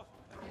I laugh.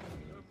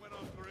 And when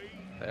I'm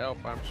green.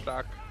 Help, I'm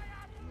stuck.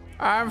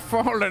 I'm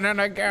falling and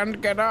I can't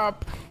get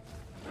up.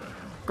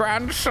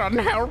 Grandson,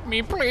 help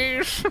me,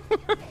 please.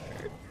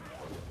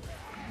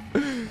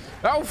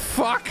 Oh,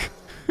 fuck.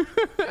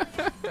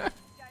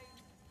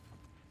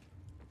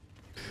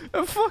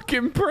 A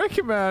fucking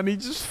prick, man. He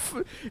just...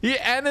 He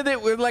ended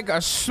it with like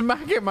a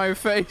smack in my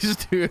face,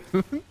 dude.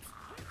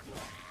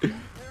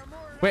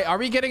 Wait, are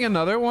we getting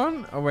another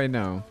one? Oh, wait,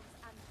 no.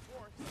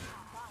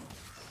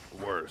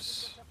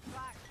 Worse.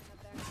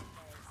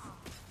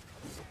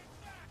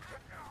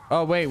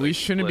 Oh, wait, we Like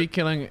shouldn't be split.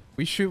 killing...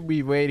 We should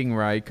be waiting,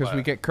 right? Because we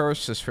What? get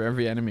curses for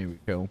every enemy we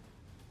kill.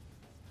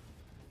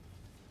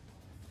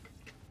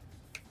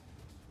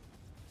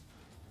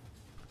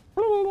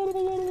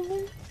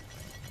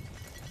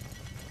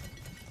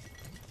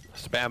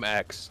 Spam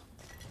X.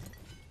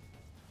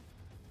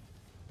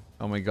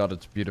 Oh my god,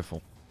 it's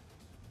beautiful.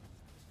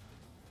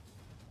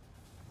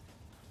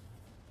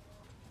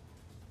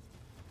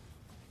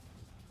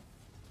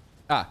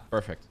 Ah,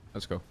 perfect.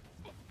 Let's go.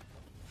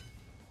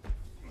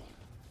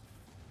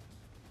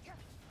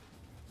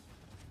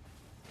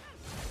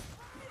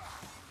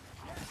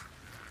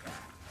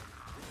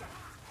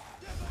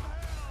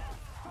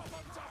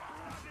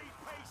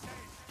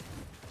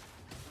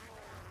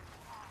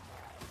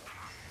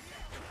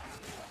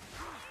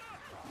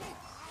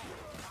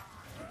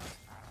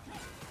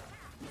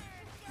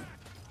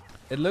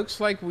 It looks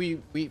like we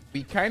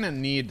kind of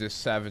need the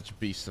Savage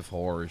Beast of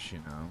Horrors, you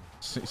know.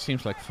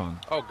 Seems like fun.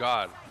 Oh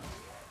god.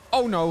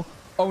 Oh no!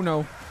 Oh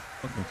no!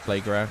 Fucking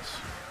plague rats.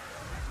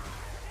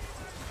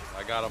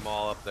 I got them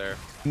all up there.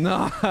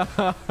 No,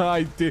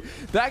 I did.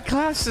 That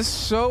class is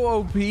so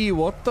OP.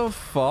 What the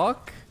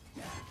fuck?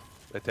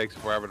 It takes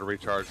forever to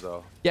recharge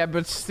though. Yeah,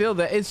 but still,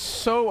 that is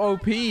so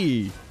OP.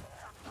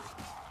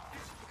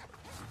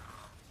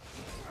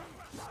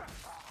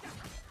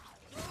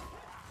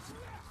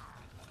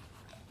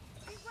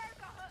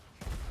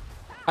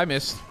 I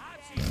missed.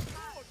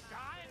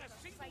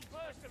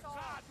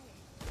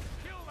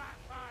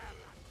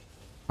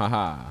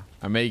 Haha.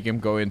 I make him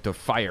go into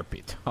fire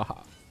pit.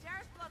 Haha.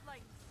 There's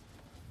bloodlines.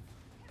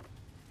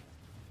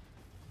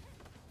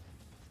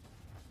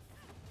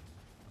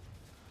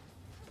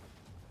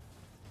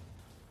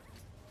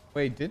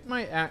 Wait, did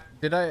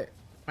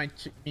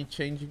me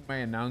changing my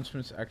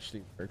announcements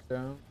actually work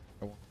though?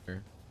 I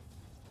wonder.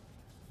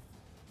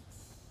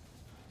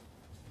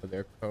 Oh,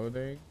 they're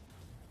coding.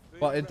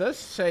 Well, it does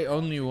say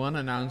only one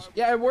announcement.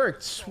 Yeah, it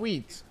worked.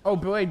 Sweet. Oh,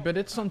 but wait, but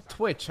it's on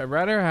Twitch. I'd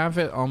rather have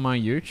it on my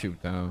YouTube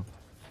though.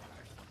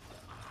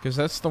 Because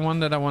that's the one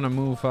that I want to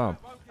move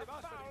up. Won't give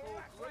us any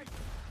more grief.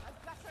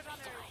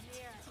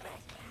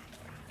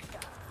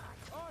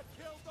 I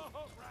killed the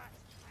hook rat.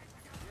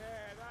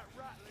 Yeah, that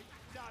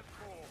ratling's done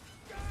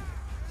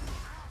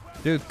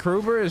for. Dude,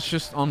 Kruber is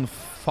just on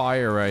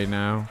fire right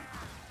now.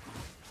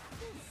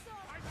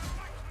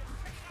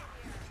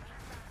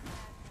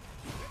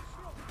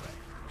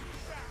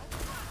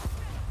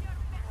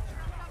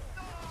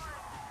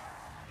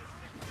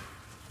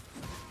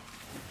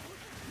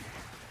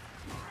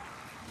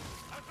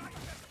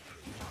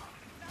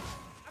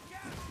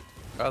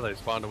 Oh, they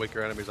spawned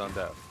weaker enemies on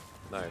death.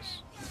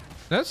 Nice.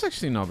 That's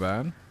actually not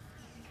bad.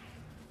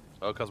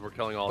 Oh, because we're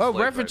killing all Oh, slaves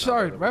Ravage right now,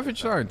 Shard! they're Ravage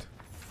Shard!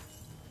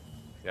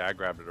 Yeah, I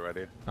grabbed it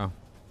already. Oh.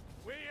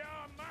 We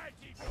are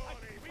mighty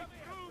glory. We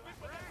prove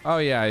it with Oh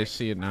yeah, I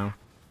see it now.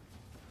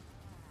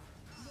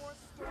 More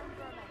storm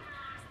vermin.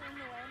 Bring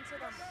no end to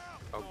them.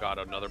 Oh god,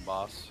 another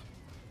boss.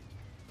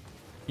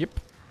 Yep.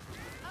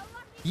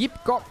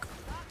 Yep, cock.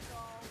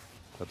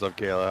 What's up,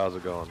 Kayla? How's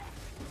it going?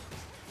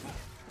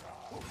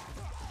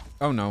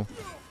 Oh no.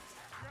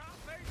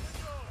 we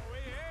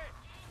here.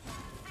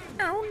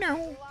 Oh no.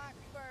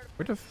 Blackbird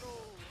What the f-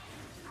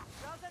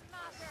 doesn't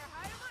matter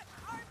how much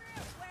armor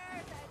it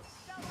wears, it's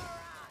still a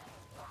rat.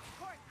 Of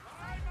course.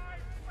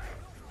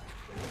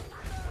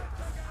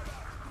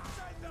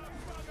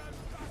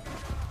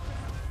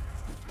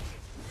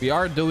 We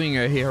are doing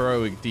a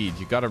heroic deed.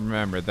 You gotta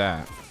remember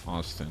that,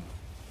 Austin.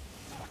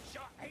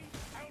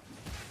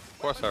 Of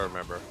course I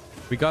remember.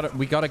 We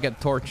gotta get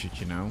tortured,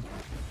 you know.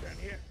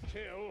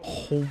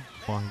 Oh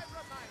my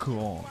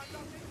god.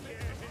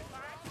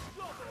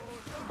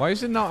 Why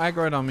is it not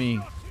aggroed on me?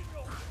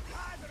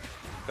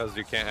 Because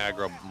you can't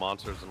aggro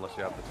monsters unless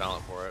you have the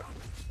talent for it.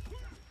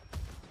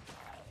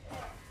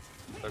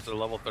 There's a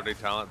level 30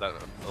 talent that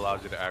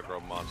allows you to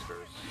aggro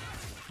monsters.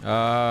 Oh,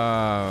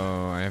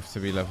 I have to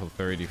be level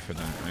 30 for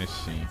that. I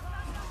see.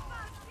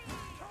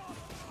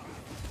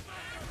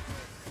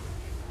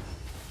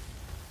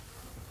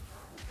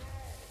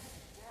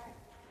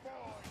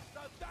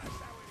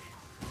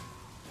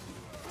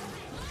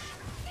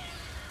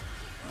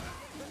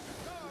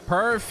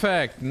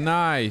 Perfect.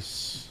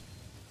 Nice.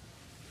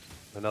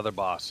 Another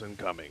boss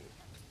incoming.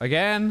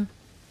 Again?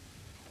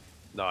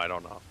 No, I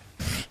don't know.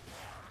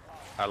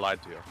 I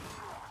lied to you.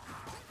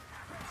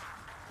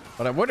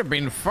 But it would have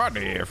been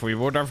funny if we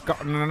would have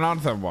gotten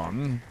another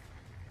one.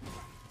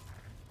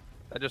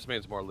 That just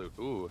means more loot.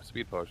 Ooh,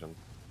 speed potion.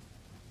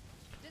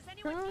 Does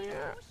anyone need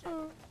a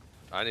potion?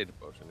 I need a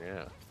potion,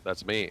 yeah.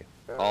 That's me.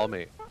 All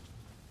me.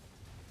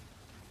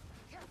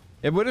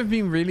 It would have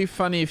been really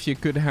funny if you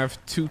could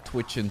have 2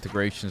 Twitch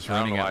integrations I don't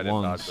running know why I at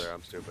didn't dodge once. there.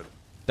 I'm stupid.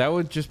 That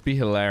would just be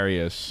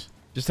hilarious.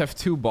 Just have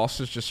 2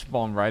 bosses just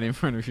spawn right in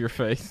front of your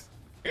face.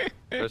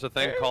 There's a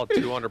thing called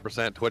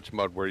 200% Twitch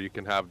mode where you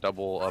can have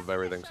double of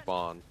everything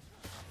spawn.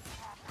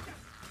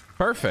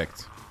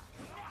 Perfect.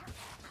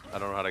 I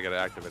don't know how to get it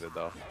activated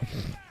though.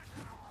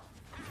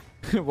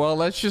 Well,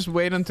 let's just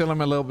wait until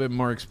I'm a little bit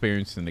more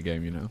experienced in the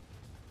game, you know?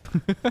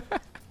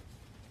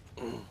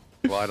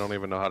 Well, I don't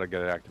even know how to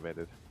get it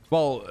activated.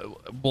 Well,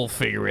 we'll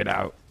figure it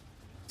out.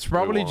 It's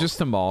probably just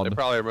a They mod.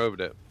 probably removed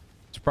it.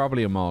 It's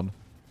probably a mod.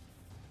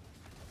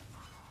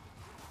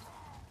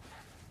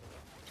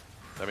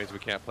 That means we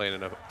can't play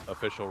in an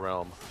official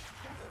realm.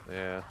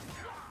 Yeah.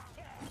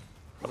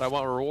 But I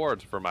want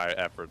rewards for my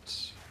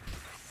efforts.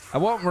 I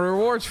want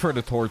rewards for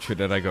the torture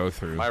that I go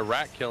through. My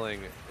rat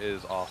killing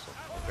is awesome.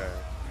 Okay.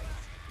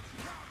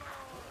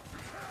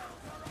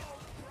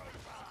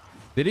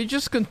 Did he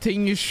just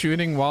continue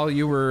shooting while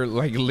you were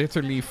like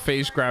literally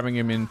face grabbing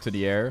him into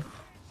the air?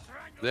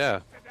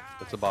 Yeah.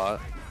 It's a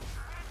bot.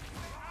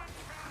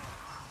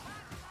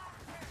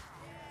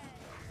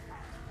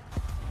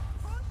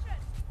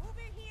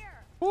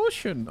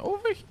 Potion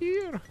over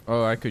here.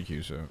 Oh, I could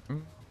use it.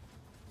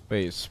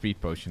 Wait,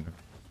 speed potion.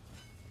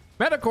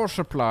 Medical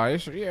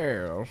supplies,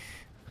 yes.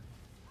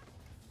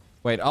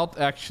 Wait, I'll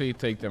actually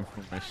take them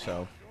for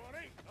myself.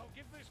 I'll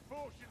give this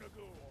potion a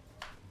go.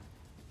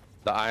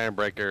 The Iron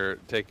Breaker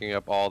taking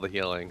up all the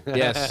healing.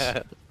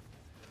 Yes.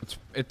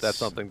 It's That's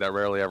something that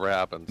rarely ever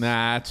happens.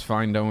 Nah, it's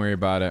fine. Don't worry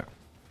about it.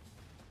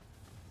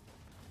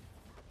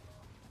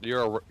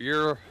 You're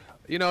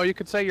you know, you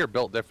could say you're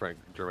built different,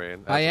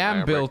 Jermaine. I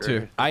am built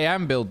to. I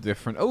am built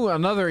different. Oh,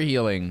 another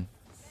healing.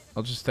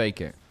 I'll just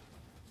take it.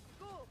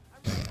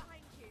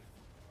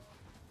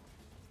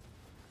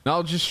 Now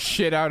I'll just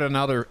shit out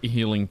another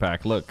healing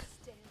pack. Look.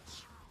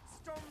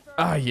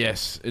 Ah,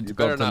 yes. It You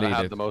got better not have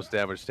deleted. the most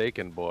damage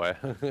taken, boy.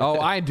 Oh,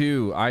 I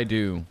do. I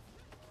do.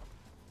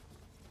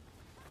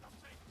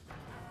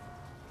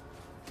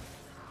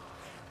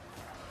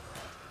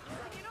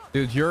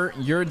 Dude,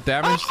 your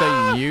damage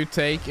that you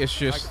take is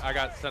just... I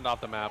got sent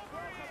off the map.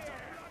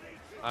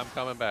 I'm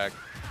coming back.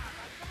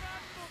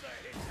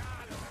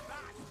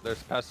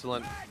 There's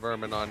pestilent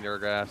vermin on your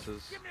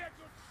grasses.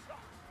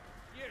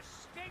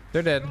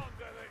 They're dead.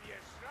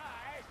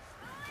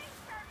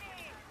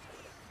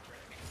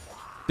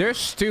 They're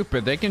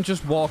stupid. They can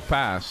just walk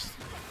past.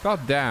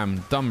 God damn,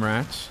 dumb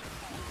rats.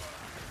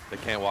 They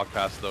can't walk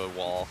past the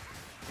wall.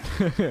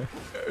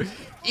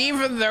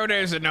 Even though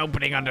there's an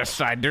opening on the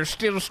side, they're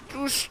still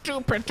too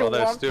stupid to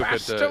Well, walk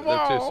past the they're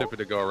wall. too stupid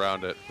to go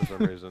around it for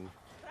some reason.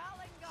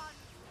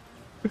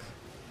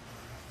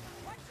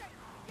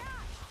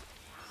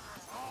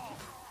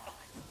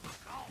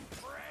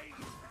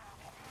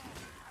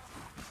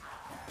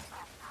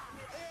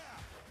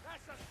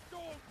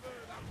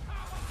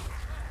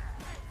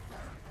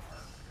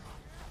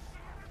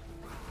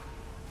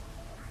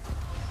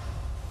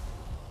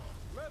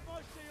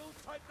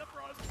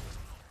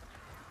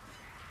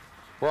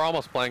 We're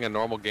almost playing a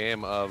normal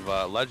game of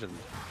Legend.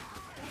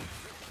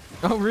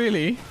 Oh,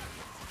 really?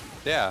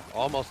 Yeah,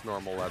 almost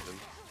normal Legend.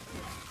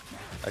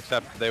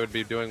 Except they would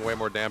be doing way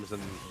more damage than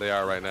they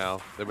are right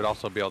now. They would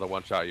also be able to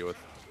one-shot you with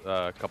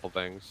a couple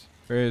things.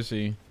 Where is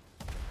he?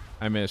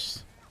 I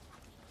missed.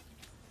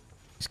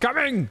 He's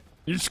coming!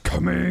 He's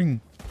coming!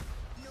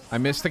 I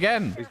missed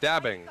again. He's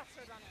dabbing.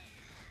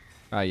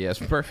 Ah, yes,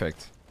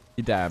 perfect.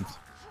 He dabbed.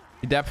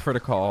 He dabbed for the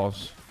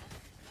cause.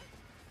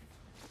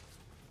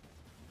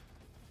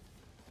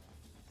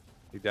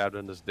 He dabbed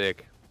in his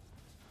dick.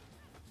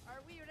 Are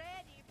we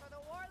ready for the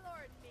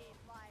warlord,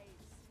 mayflies?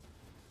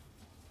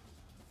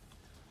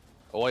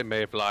 Oi,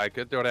 Mayfly,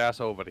 get your ass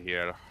over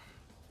here.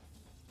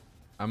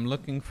 I'm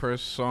looking for a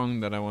song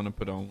that I want to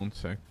put on. One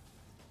sec.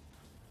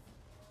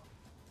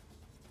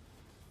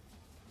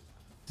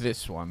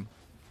 This one.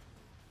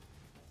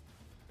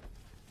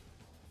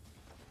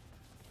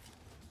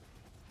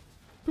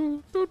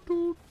 Doot, doot,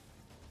 doot.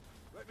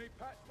 Let me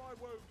patch my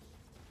wounds.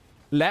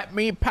 Let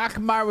me pack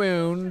my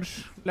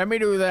wounds. Let me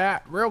do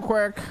that real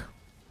quick.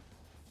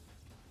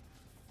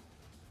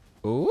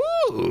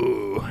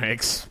 Ooh,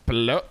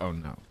 explode. Oh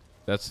no,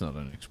 that's not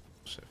an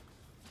explosive.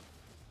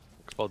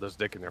 Explode this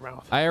dick in your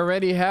mouth. I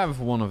already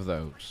have one of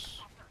those.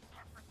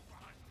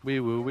 Wee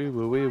woo, wee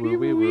woo, wee woo,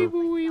 wee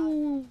woo. Wee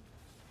woo.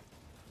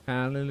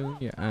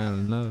 Hallelujah, I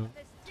love.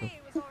 This tea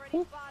was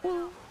already bought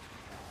out.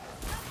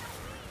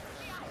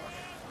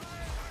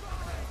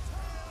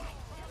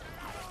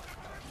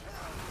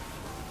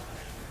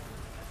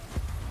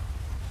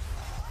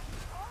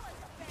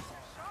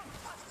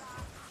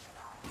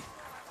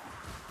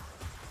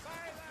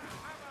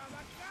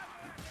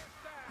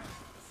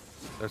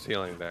 There's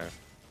healing there.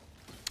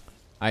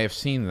 I have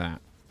seen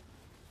that.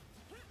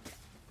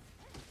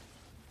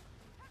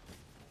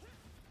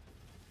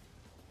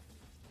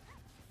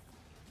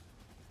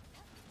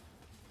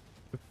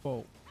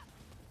 Before.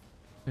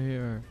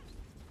 Here.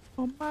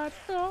 Oh my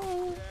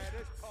God.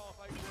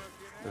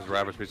 There's a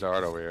Ravage piece of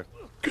art over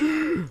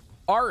here.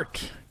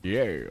 Art.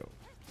 Yeah.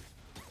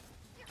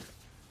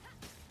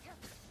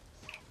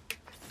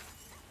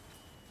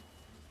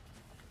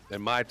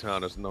 In my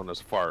town, it's known as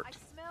fart. I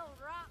smell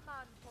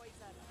Ratman poison.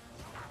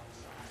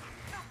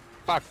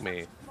 Fuck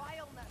me.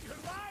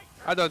 Vileness.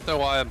 I don't know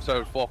why I'm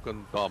so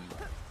fucking dumb.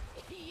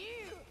 You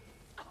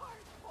are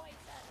poison.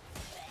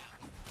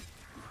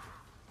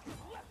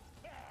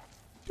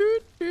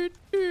 Doot, doot,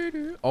 doot,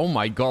 doot. Oh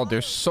my god,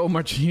 there's so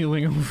much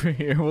healing over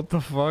here. What the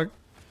fuck?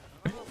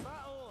 Another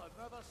battle,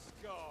 another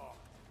scar.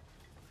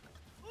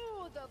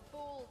 Ooh, the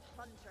bold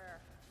hunter.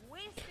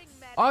 Wasting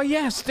men. Oh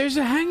yes, there's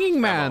a hanging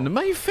man. Ammo.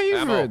 My Ammo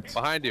favorite.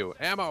 behind you.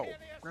 Ammo.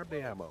 Grab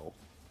the ammo.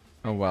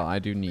 Oh well, I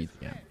do need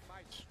the ammo.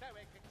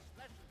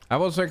 I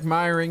was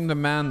admiring the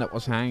man that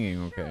was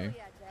hanging, okay?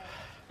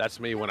 That's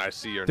me when I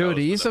see your Dude,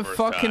 nose he's for a the first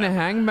fucking time.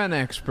 hangman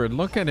expert.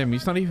 Look at him.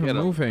 He's not even Get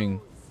him. moving.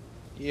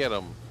 Get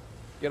them.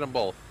 Get them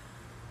both.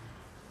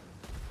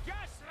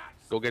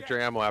 Go get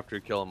your ammo after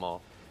you kill them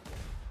all.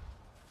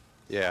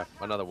 Yeah,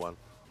 another one.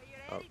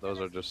 Oh, those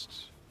are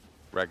just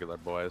regular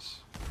boys.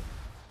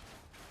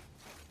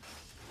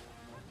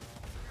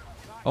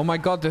 Oh my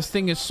god, this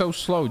thing is so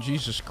slow.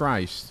 Jesus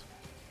Christ.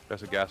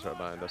 There's a gas right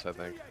behind us, I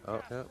think.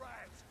 Oh, yeah.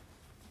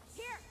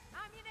 Here,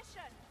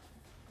 ammunition.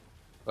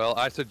 Well,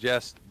 I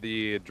suggest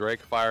the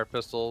Drake fire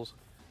pistols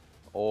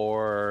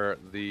or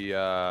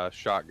the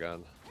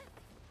shotgun.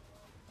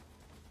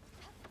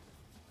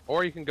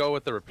 Or you can go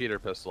with the repeater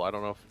pistol. I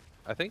don't know if...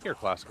 I think your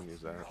class can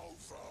use that.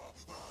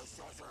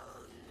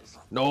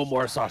 No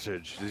more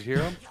sausage. Did you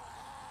hear him?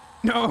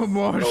 No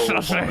more No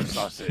more sausage.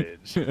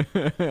 sausage.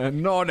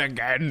 Not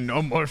again.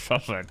 No more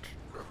sausage.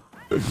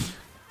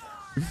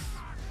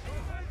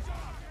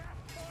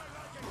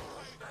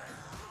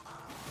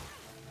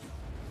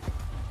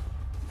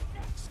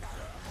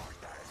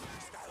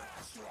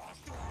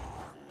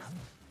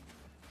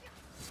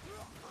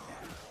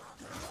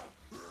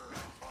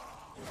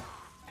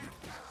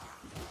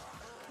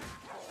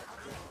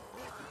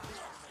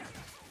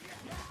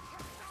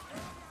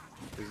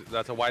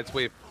 That's a wide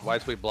sweep.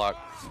 Wide sweep block.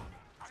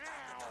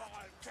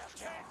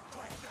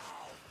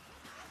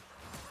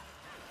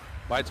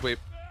 Wide sweep.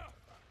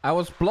 I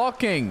was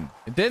blocking.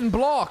 It didn't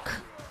block.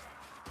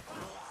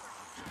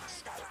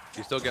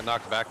 You still get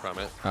knocked back from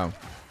it. Oh.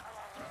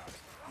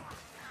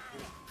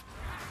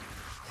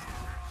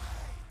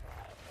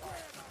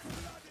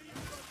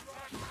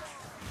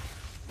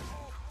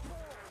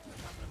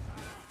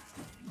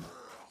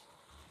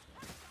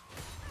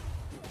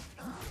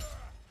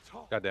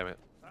 God damn it.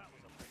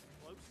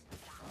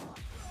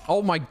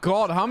 Oh my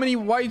god, how many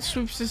wide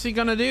sweeps is he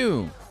gonna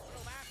do?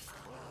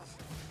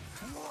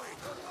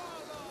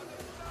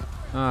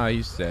 Ah,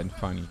 he's dead.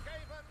 Funny.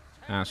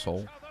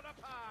 Asshole.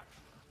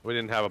 We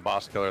didn't have a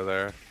boss killer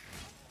there.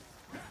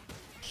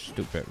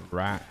 Stupid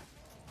rat.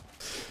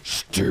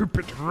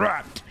 Stupid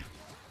rat!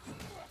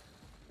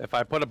 If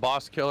I put a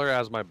boss killer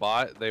as my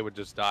bot, they would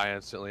just die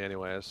instantly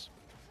anyways.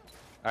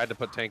 I had to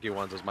put tanky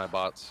ones as my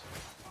bots.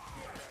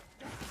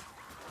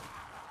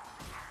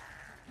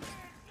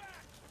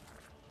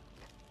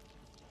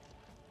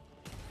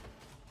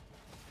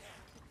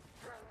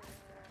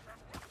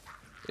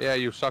 Yeah,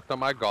 you sucked on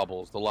my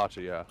gobbles, the lot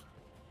of ya.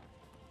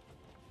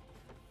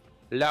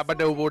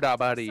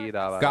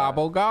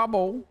 Gobble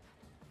gobble.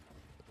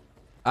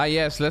 Ah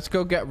yes, let's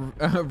go get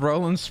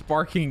Roland's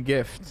sparking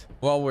gift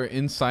while we're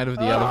inside of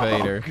the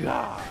elevator.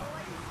 God.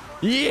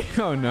 Yeah,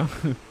 oh no.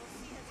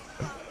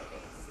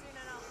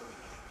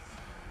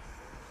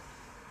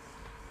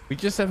 We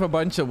just have a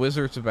bunch of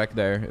wizards back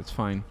there. It's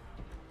fine.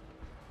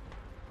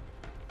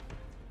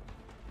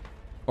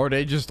 Or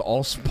they just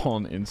all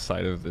spawn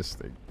inside of this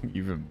thing.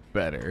 Even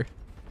better.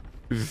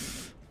 Our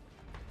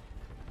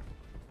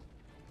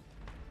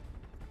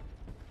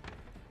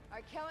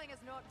killing is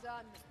not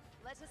done.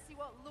 Let us see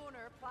what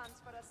Lunar plans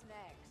for us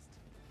next.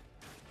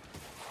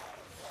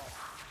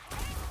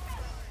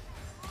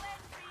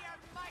 Lend me your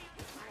might.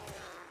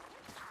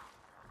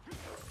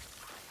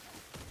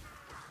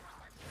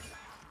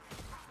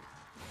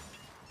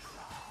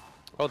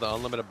 Oh, the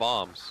unlimited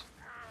bombs.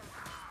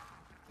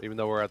 Even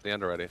though we're at the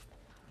end already.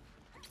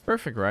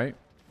 Perfect, right?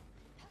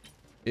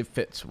 It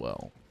fits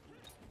well.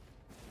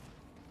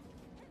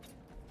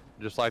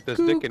 Just like this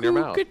dick in your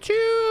mouth. Look at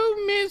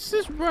you,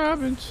 Mrs.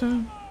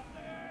 Robinson.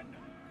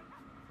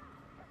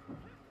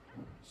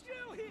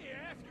 Still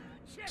here?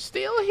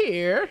 Still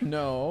here?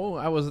 No,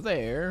 I was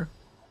there.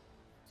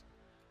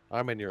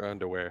 I'm in your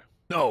underwear.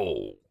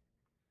 No.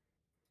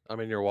 I'm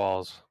in your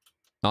walls.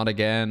 Not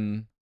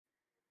again.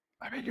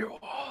 I'm in your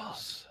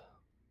walls.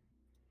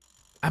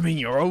 I'm in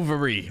your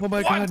ovary. Oh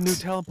my What? god, new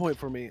talent point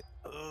for me.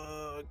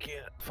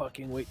 Can't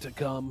fucking wait to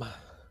come.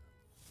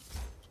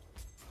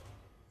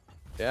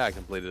 Yeah, I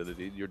completed it,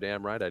 dude. You're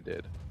damn right I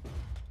did.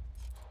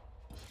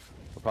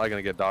 We're probably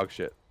gonna get dog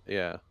shit.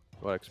 Yeah,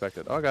 what I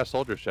expected. Oh, I got a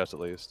soldier's chest at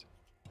least.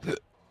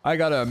 I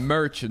got a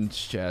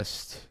merchant's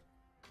chest.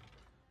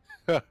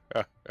 Damage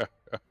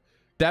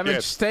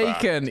Get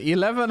taken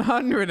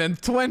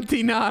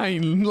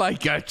 1129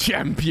 like a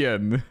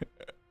champion.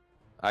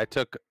 I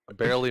took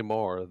barely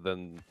more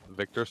than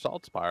Victor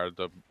Saltspire,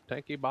 the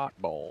tanky bot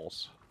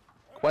balls.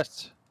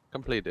 Quests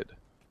completed.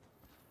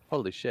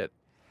 Holy shit.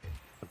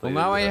 Well,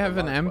 now I have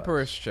an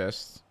emperor's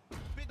chest.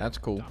 That's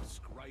cool.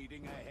 Dusk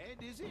raiding ahead,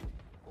 is it?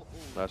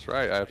 That's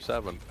right, I have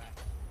 7.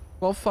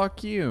 Well,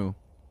 fuck you.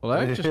 Well,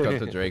 I just got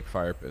the Drake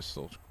fire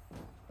pistols.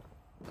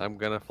 I'm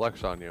gonna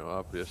flex on you,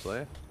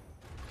 obviously.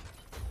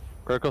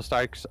 Critical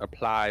strikes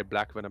apply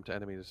black venom to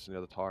enemies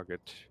near the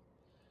target.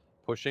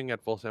 Pushing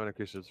at full stamina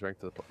increases the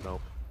strength of the...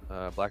 Nope.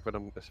 Black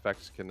venom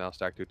effects can now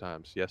stack 2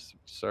 times. Yes,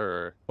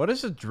 sir. What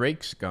is a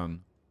Drake's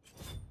gun?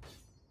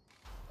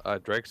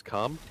 Drake's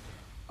come.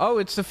 Oh,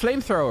 it's the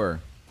flamethrower.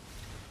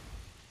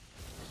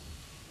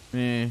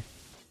 I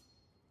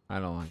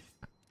don't like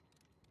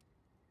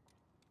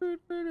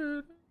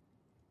that.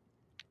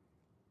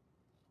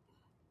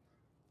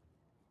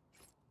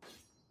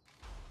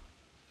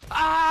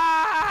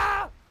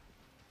 Ah!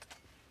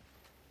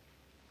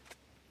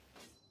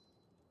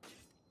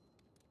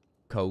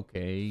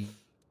 Cocaine.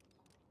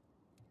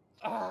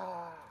 Do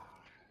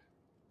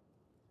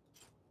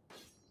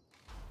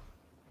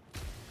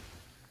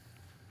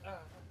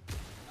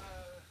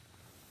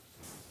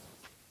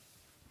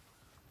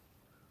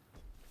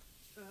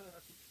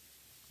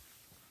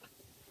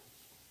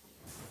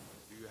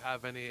you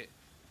have any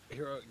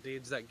heroic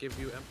deeds that give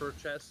you Emperor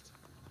chest?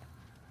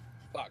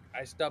 Fuck,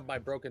 I stubbed my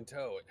broken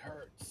toe. It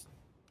hurts.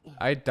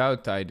 I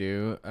doubt I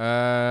do.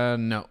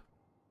 No.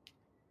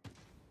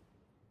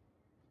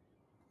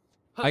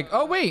 Like,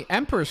 oh wait,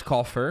 Emperor's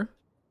coffer.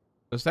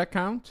 Does that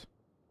count?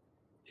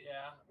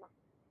 Yeah.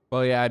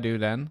 Well, yeah, I do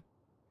then.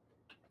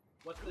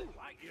 What's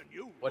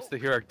the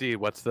heroic deed?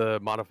 What's the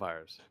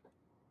modifiers?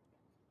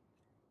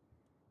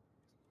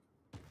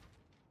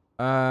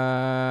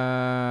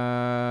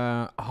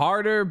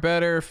 Harder,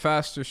 better,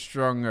 faster,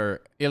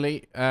 stronger.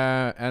 Elite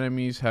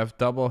enemies have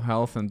double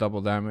health and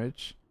double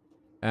damage.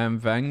 And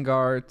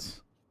Vanguard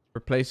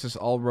replaces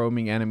all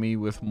roaming enemy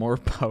with more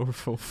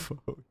powerful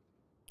foe.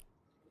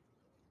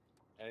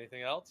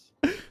 Anything else?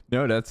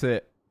 No, that's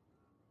it.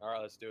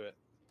 Alright, let's do it.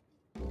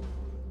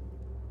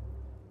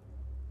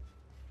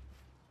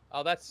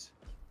 Oh, that's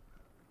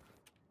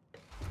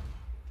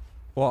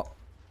What?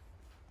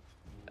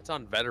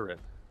 on veteran.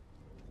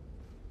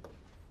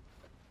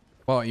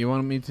 Well, you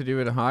want me to do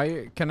it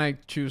higher? Can I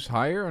choose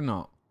higher or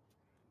not?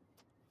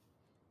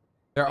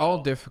 They're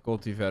all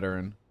difficulty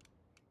veteran.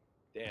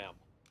 Damn.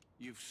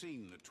 You've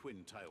seen the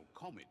twin-tailed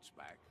comets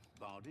back,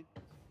 Bardin?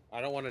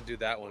 I don't want to do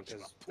that one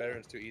because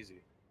veteran's too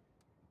easy.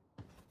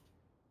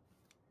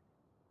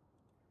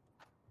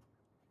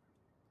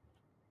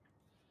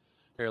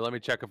 Here, let me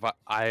check if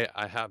I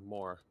have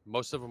more.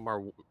 Most of them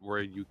are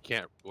where you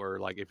can't, where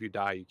like if you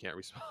die you can't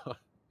respawn.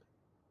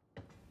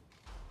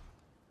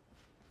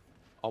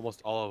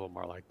 Almost all of them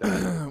are like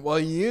that. Well,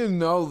 you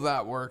know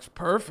that works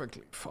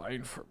perfectly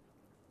fine for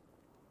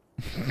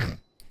me.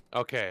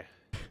 Okay.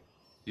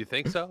 You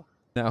think so?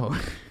 No.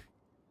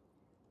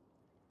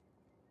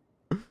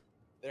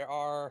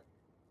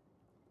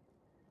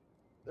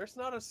 There's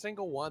not a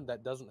single one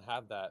that doesn't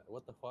have that.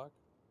 What the fuck?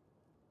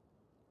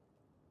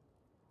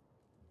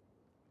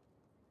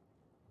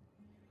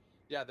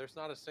 Yeah, there's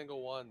not a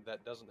single one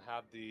that doesn't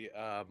have the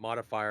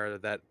modifier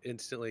that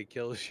instantly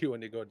kills you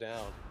when you go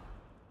down.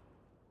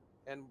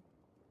 And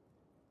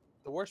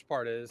the worst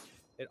part is,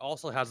 it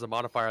also has the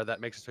modifier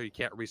that makes it so you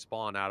can't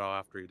respawn out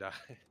after you die.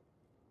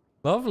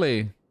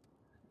 Lovely.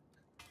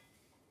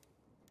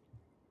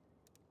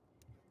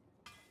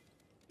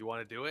 You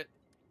want to do it?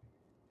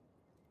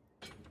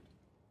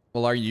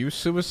 Well, are you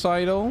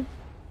suicidal?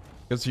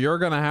 Because you're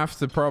gonna have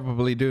to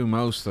probably do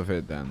most of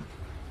it then.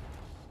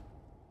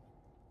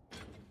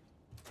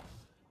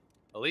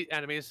 Elite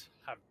enemies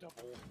have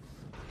double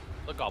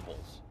the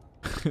gobbles.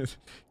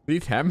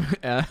 These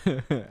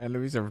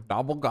enemies are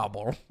double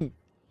gobble.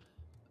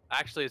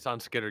 Actually, it's on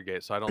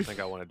Skittergate, so I don't think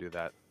I want to do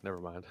that. Never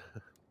mind.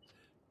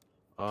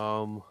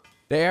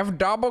 They have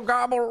double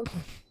gobble.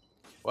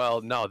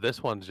 Well, no,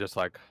 this one's just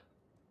like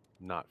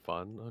not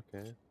fun.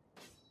 Okay.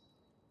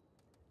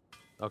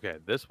 Okay,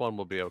 this one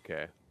will be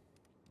okay.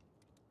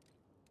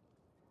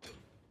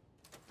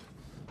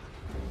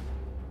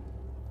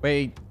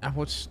 Wait, I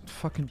was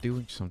fucking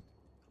doing something.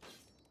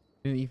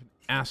 Didn't even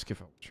ask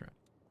if I was trying.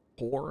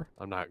 Poor.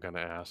 I'm not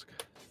gonna ask.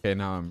 Okay,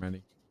 now I'm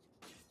ready.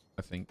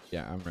 I think.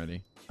 Yeah, I'm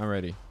ready. I'm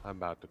ready. I'm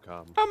about to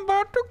come. I'm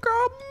about to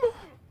come.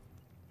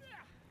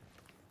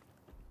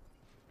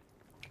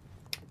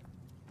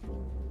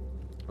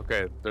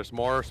 Okay, there's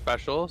more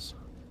specials,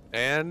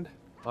 and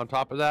on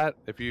top of that,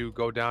 if you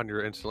go down,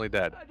 you're instantly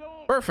dead.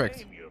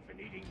 Perfect.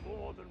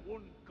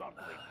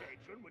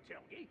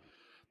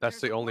 That's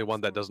the only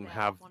one that doesn't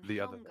have the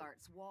other.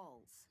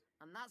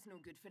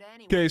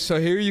 Okay, so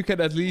here you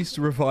can at least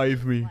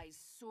revive me.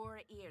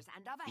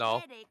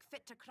 No.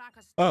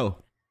 Oh.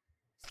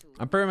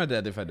 I'm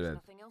permadead if I do it.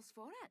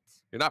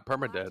 You're not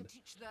permadead.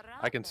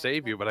 I can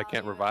save you, but I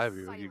can't revive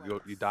you.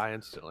 You die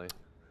instantly.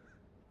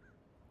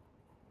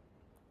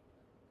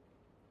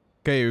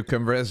 Okay, you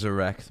can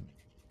resurrect me.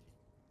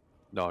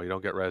 No, you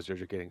don't get res, you're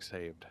just getting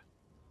saved.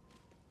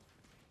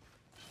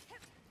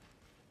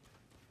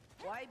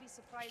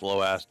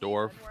 Slow ass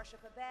dwarf.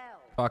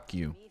 Fuck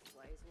you.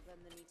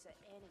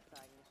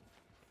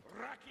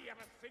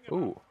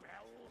 Ooh.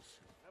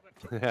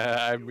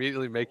 I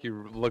immediately make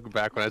you look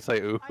back when I say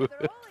ooh.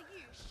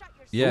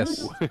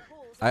 Yes.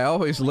 I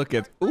always look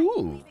at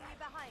ooh.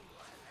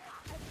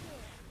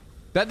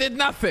 That did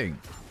nothing.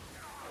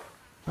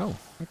 Oh,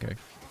 okay.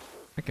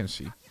 I can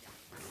see.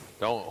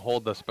 Don't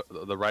hold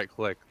the right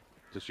click.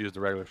 Just use the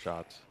regular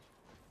shots.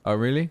 Oh,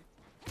 really?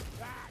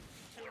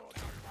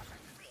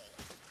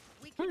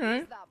 We can Okay.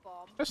 use that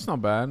bomb. That's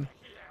not bad.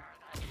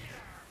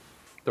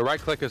 The right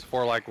click is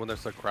for like when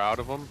there's a crowd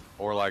of them,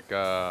 or like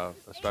a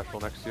special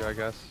next to you, I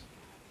guess.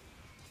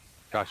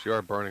 Gosh, you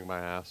are burning my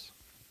ass.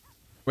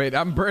 Wait,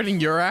 I'm burning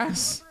your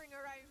ass? Hovering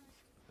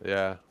around.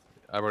 Yeah,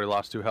 I've already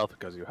lost 2 health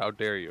because of you. How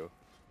dare you?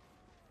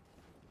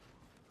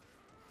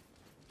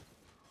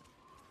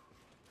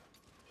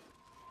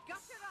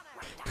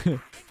 Gutted on it.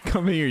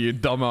 Come here, you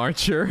dumb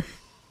archer.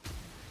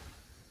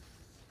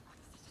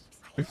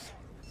 Blades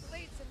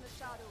in the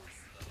shadows.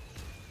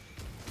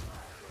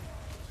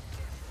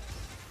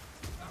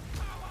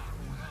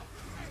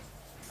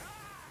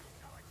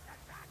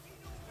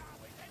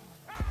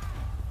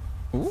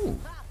 Ooh.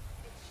 Ha!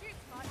 It shoots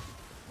much,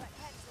 but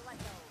heads little.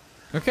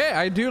 Okay,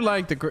 I do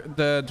like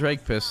the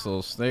Drake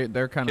pistols.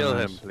 They're kind of Kill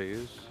nice. him,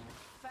 please.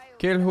 Fail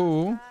Kill to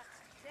who? do that.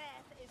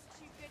 Death is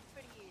too good for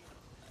you.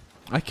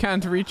 I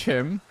can't reach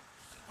him.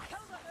 Kill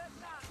the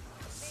hook up.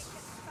 Make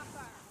it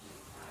suffer.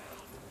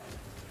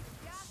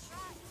 Just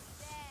right,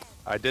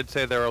 dead. I did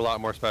say there were a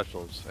lot more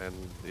specials, and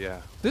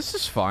yeah. This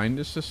is fine.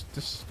 This is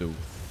doable.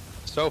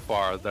 So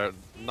far, there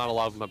not a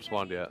lot of them have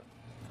spawned yet.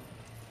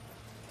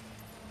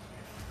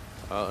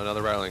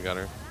 Another rattling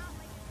gunner.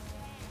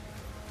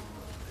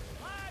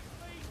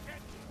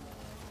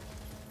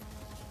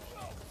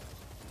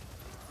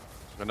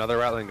 Another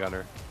rattling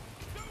gunner.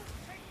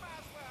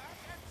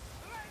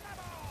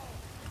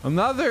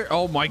 Another.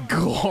 Oh my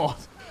god.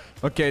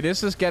 Okay,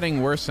 this is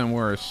getting worse and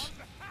worse.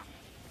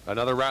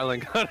 Another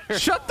rattling gunner.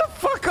 Shut the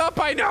fuck up!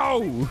 I know. I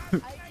do believe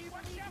you're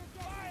getting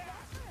better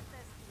at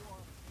this, dwarf.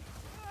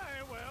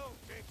 Aye, well,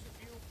 takes a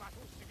few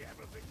battles to get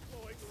everything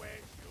flowing the way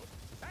it should.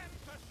 And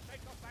to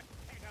shake off that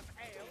keg of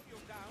ale you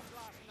downed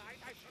last night,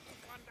 I shouldn't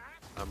wonder.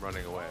 I'm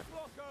running away.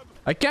 Block 'em.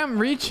 I can't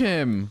reach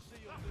him.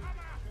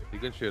 You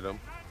can shoot him.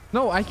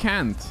 No, I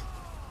can't.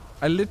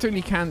 I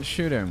literally can't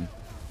shoot him.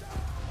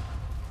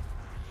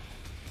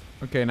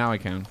 Okay, now I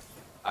can.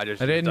 I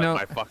just I didn't used know-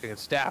 up my fucking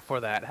staff for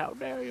that. How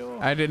dare you?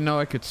 I didn't know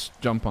I could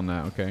jump on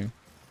that. Okay.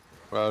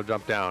 Well,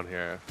 jump down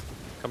here.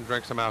 Come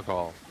drink some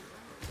alcohol.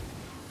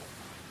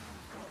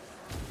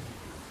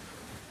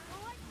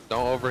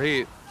 Don't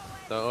overheat.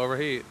 Don't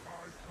overheat.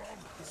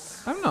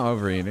 I'm not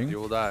overeating.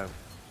 You will die.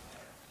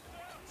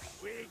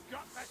 We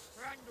got the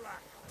strangler.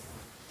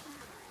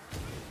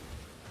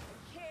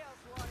 Chaos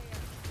warrior.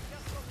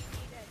 Just what we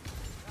needed.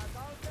 Now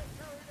don't get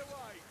carried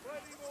away.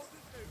 Plenty more to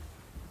do.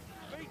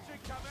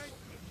 Meeting coming.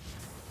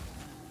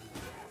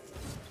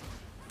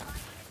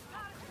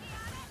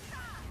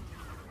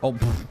 Oh.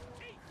 pff.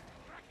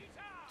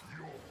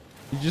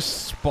 You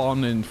just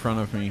spawned in front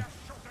of me. Eyes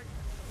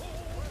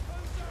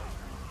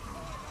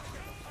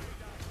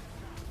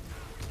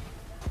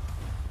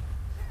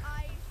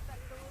that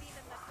gleam in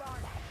the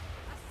dark.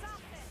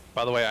 Assassin.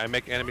 By the way, I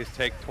make enemies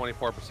take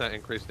 24%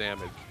 increased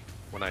damage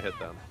when I hit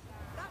them.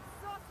 That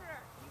sorcerer.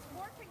 He's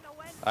working the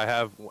wind. I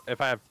have,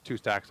 if I have 2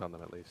 stacks on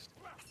them at least.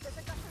 There's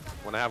a gutter gunner.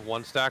 When I have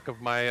 1 stack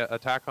of my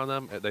attack on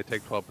them, they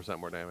take 12%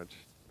 more damage.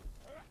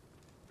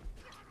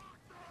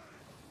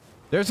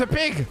 There's a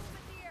pig.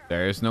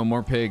 There is no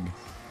more pig. Have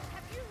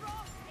you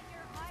rot in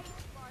your eyes,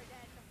 Varden?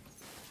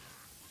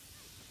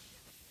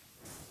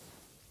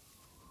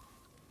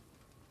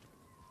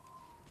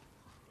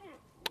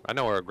 I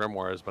know where a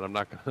grimoire is, but I'm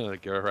not gonna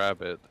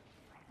grab it.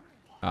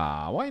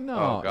 Ah, why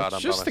not? Oh, God, it's I'm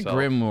by just a myself.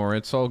 grimoire.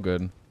 It's all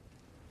good.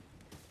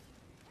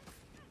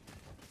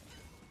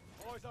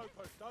 Eyes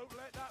open. Don't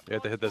let that You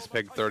have to hit this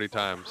pig 30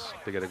 times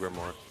to get a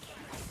grimoire.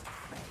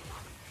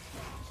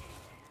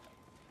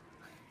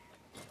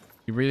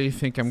 You really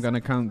think I'm gonna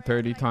count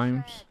 30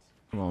 times?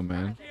 Come on,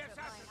 man.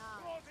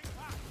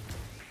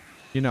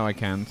 You know I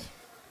can't. This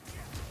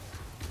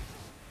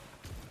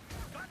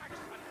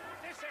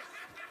is.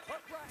 Put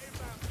rat in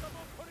mouth.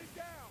 Someone put him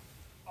down.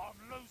 I'm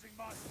losing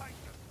my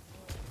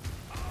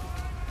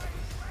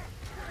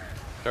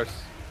patience.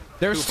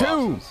 There's two.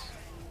 two. bosses.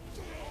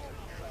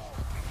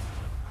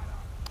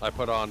 I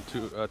put on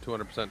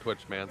 200%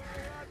 Twitch, man. One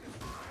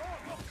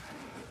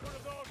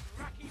of those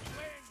racky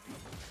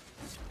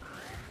wings.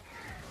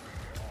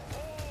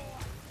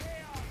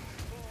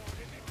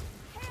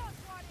 Chaos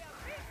warrior.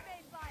 Big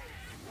face lights.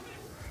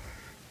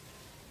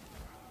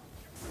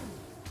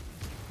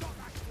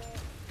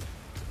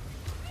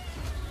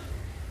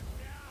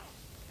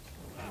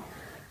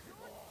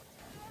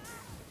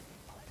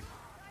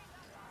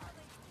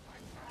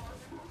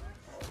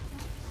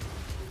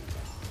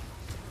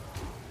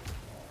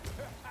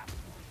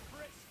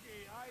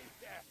 Frisky,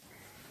 eh?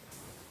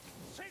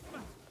 Sigma,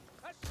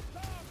 a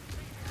storm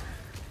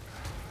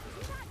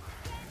You got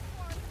 10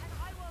 force and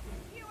I will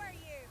skewer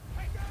you.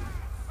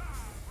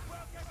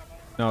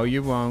 No,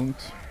 you won't.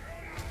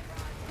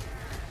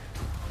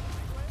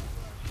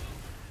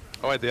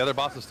 Oh wait, the other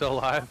boss is still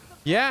alive?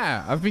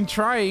 Yeah, I've been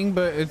trying,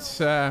 but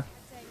it's a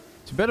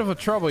bit of a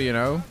trouble, you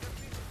know.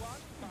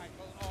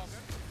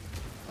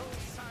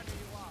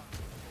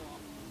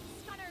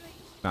 Stunnerly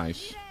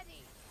Nice.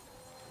 Ready.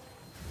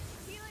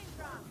 Healing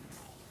drop.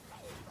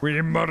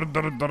 We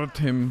murdered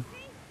him. See?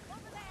 Over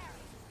there.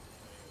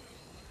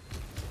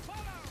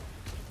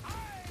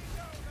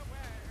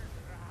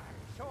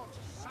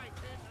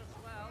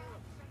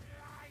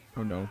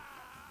 Oh no.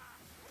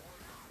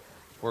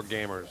 We're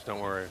gamers, don't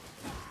worry.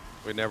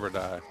 We never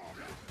die.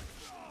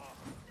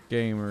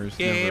 Gamers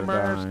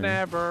Gamers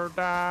never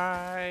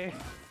die.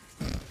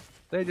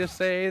 They just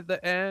say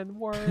the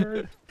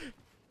N-word.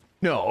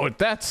 No,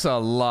 that's a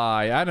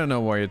lie. I don't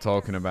know what you're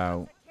talking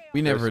about.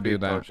 We never do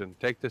that. Potion.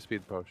 Take the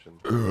speed potion.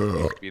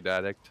 Speed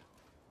addict.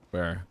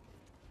 Where?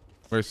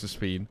 Where's the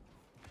speed?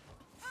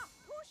 Ah,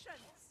 potions.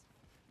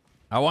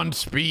 I want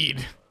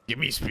speed. Give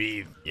me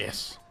speed.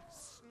 Yes.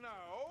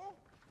 Snow.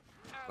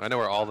 I know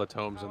where all the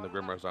tomes and the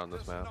Grimoires are on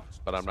this map,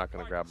 but I'm not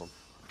gonna grab them.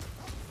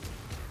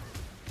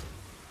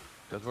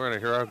 Because we're in a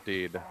heroic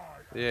deed.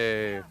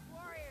 Yay. Warrior's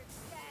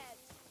dead.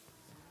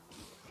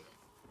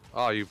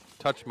 Oh, you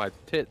touched my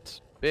tits,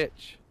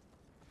 bitch.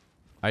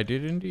 I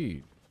did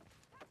indeed.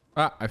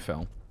 Ah, I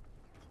fell.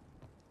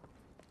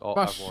 Oh,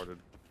 Gosh. I've ordered.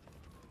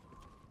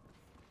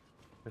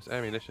 There's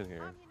ammunition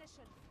here.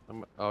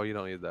 Ammunition. Oh, you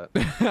don't need that.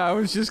 I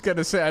was just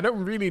gonna say, I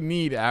don't really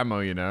need ammo,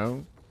 you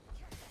know?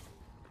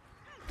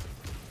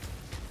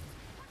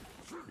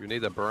 You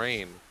need a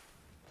brain.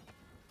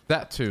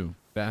 That too.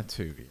 That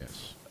too,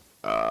 yes.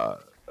 Oh,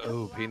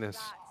 penis.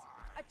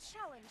 A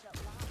challenge at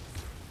last.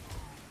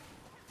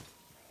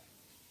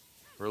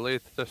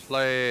 Release the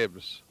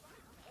slaves.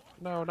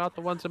 No, not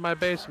the ones in my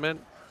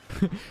basement.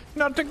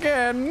 Not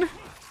again.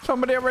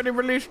 Somebody already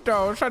released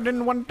those. I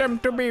didn't want them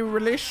to be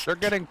released. They're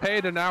getting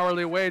paid an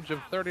hourly wage of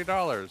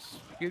 $30.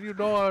 Do you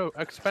know how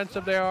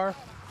expensive they are?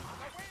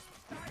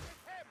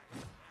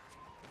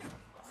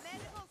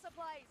 Medical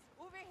supplies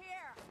over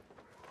here.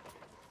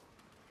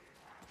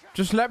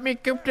 Just let me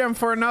keep them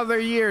for another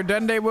year.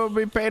 Then they will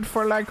be paid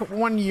for like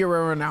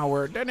 €1 an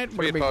hour. Then it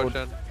will Speed be good.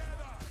 potion.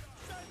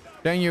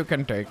 Then you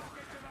can take.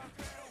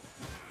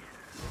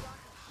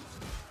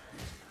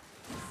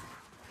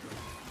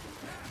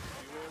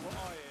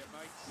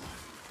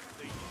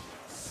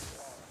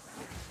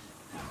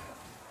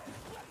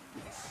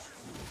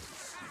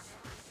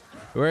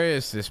 Where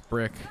is this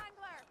brick? Wrangler,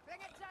 bring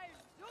it down.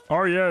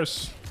 Oh,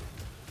 yes.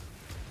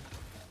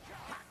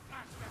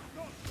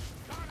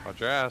 Watch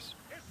your ass.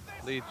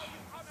 Leech.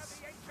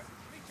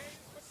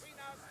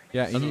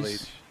 Yeah, Another he's...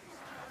 leech.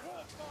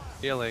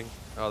 Healing.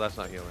 Oh, that's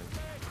not healing. You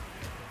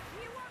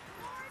want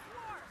more and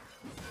more.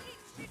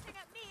 Keep shooting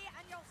at me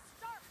and you'll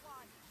start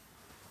one.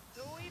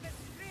 No even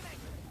screaming.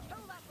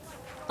 Kill that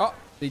blood. Oh,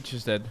 Leech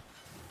is dead.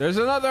 There's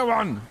another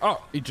one.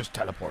 Oh, he just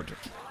teleported.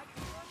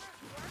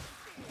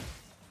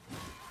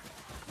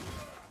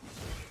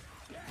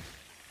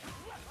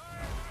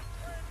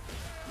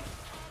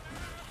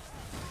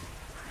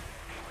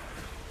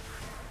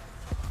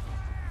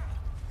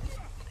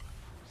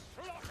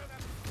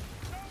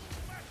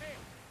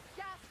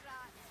 Gas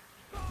rat.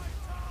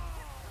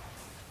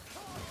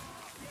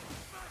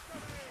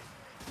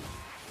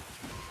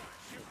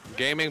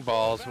 Gaming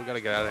balls. We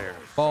gotta get out of here.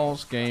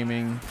 Balls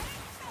gaming.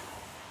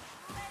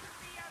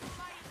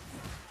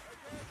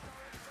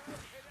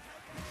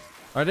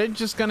 Are they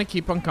just gonna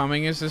keep on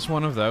coming? Is this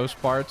one of those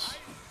parts?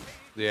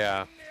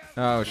 Yeah.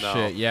 Oh No.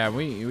 shit! Yeah,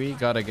 we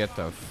gotta get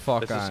the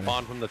fuck This is out.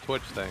 spawned from the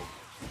Twitch thing.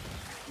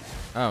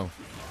 Oh,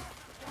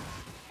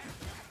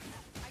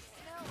 I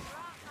smell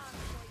rat man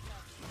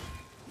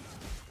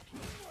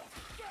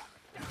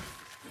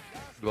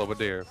poison.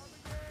 Globadier.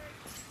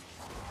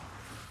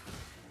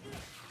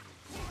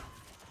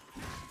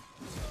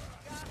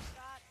 Gas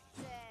rat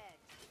dead.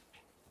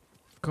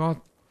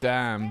 god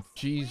damn!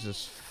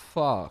 Jesus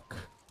fuck!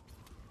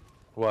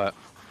 What?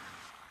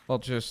 Well,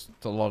 just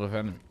a lot of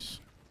enemies.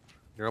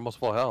 You're almost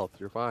full health.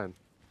 You're fine.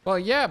 Well,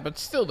 yeah, but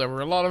still, there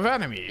were a lot of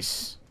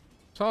enemies.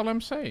 That's all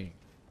I'm saying.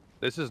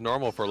 This is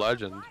normal for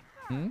Legend.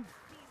 Hmm? These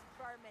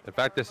vermin. In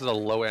fact, this is a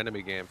low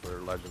enemy game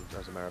for Legend,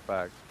 as a matter of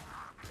fact.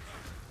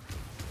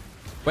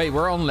 Wait,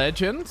 we're on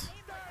Legend?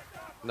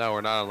 No,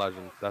 we're not on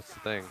Legend. That's the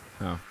thing.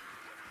 Oh.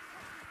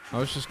 I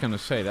was just gonna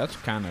say, that's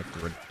kind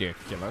of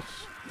ridiculous.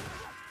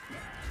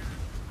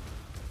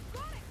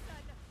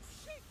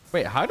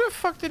 Wait, how the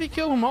fuck did he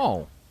kill them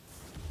all?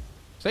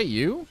 Is that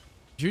you?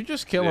 Did you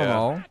just kill them Yeah.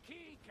 all?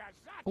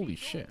 Holy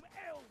shit.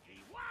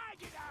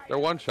 They're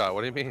one shot.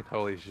 What do you mean?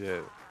 Holy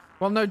shit.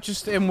 Well, no,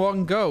 just in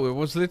one go. It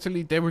was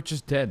literally, they were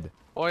just dead.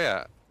 Oh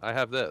yeah, I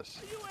have this.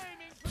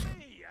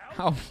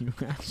 How, you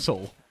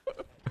asshole.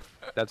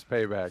 That's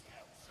payback.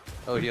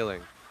 Oh, healing.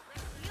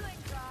 Healing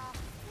draw.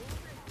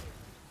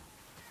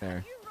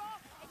 There. You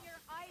rot in your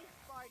ice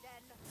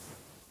garden.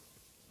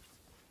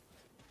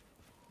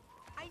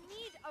 I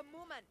need a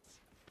moment.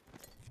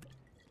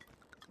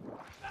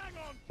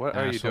 What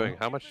are you Asshole. doing?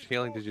 How much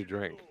healing did you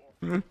drink?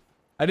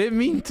 I didn't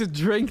mean to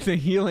drink the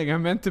healing. I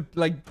meant to,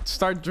 like,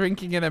 start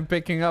drinking it and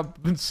picking up,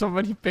 but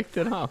somebody picked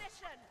it up.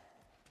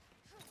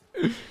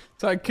 Mission.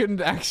 So I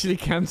couldn't actually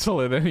cancel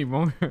it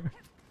anymore.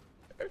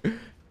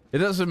 It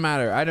doesn't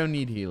matter. I don't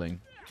need healing.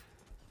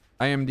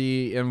 I am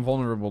the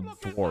invulnerable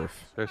dwarf.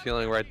 There's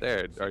healing right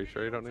there. Are you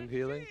sure you don't need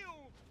healing?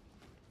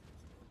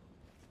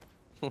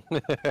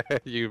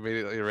 You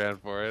immediately ran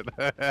for it.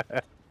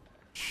 I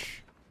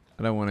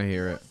don't want to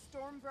hear it.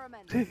 Storm vermin.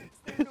 Is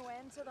there no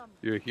end to them?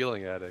 You're a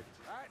healing addict.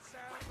 That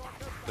sounds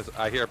like a 'Cause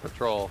I hear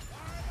patrol.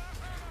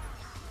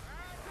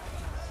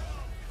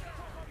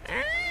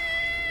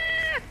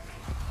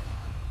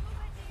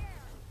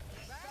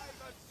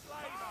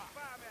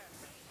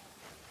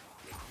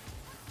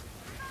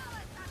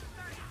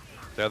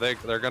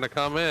 They're gonna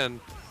come in.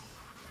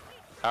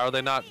 How are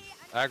they not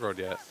aggroed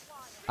yet?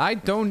 I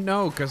don't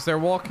know, because they're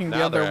walking the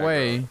Now other they're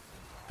way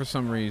for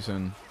some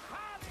reason.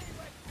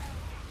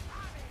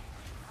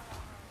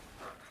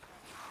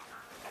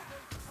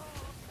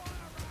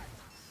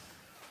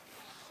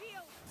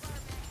 Shield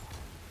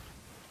vermin.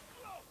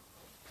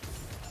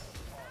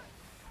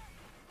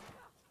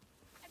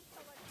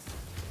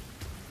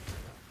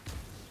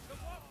 the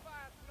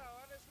wildfire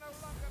thrower is no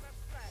longer the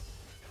threat.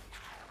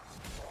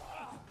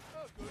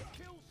 Oh, good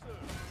kill, sir.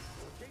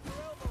 Keep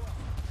your elbow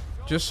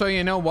up. Just so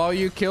you know, while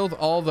you killed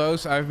all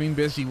those, I've been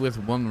busy with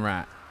one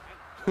rat.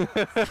 As you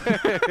should,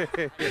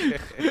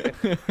 Grimgate.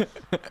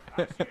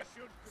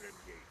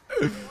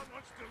 Someone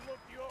wants to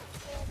look your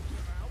corpse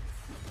about.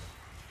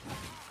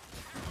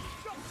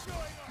 Stop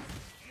showing off.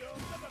 You'll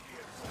never be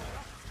a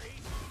soldier, see?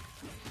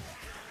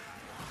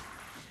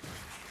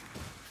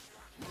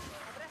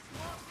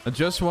 I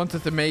just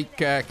wanted to make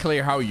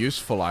clear how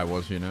useful I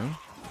was, you know?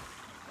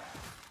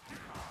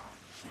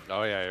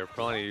 Oh yeah, you're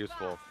plenty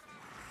useful.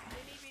 They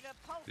need me to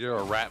poke You're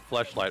a rat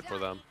fleshlight for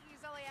them.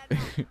 easily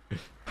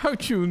enough.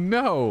 How'd you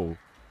know?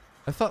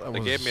 I thought that They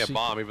was gave me a secret.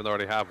 bomb even though I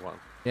already have one.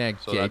 Yeah,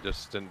 So that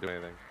just didn't do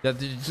anything. that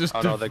just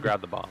Oh no, they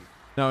grabbed the bomb.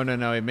 No,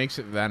 it makes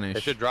it vanish.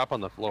 It should drop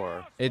on the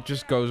floor. It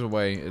just goes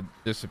away. It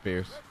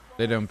disappears.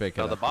 They don't pick it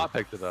No, up. the bot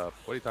picked it up.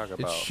 What are you talking It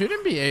about?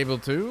 shouldn't be able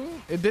to.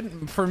 It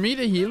didn't. For me,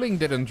 the healing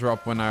didn't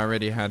drop when I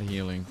already had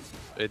healing.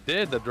 It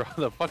did. The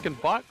fucking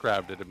bot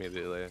grabbed it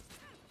immediately.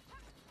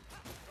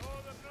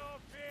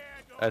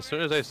 As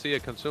soon as they see a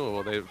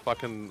consumable, they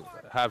fucking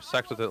have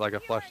sex with it like a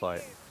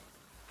fleshlight.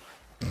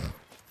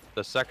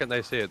 The second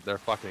they see it, they're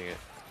fucking it.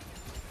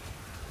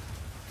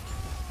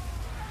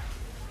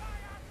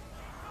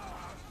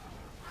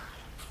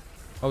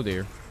 Oh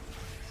dear.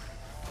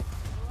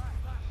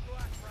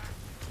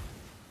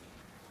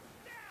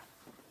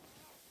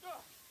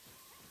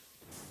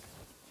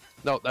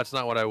 No, that's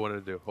not what I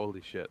wanted to do.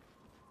 Holy shit.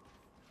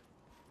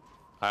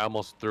 I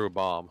almost threw a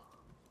bomb.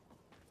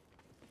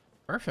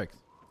 Perfect.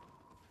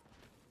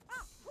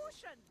 Ah,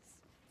 potions.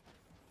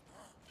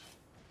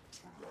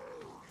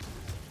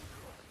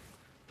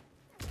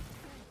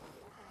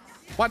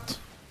 What?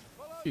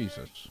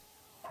 Jesus.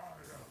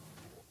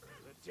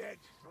 The dead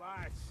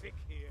lie sick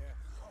here.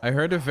 I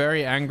heard a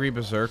very angry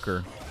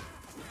berserker.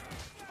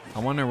 I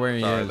wonder where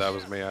he Sorry, is. that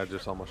was me. I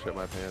just almost shit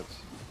my pants.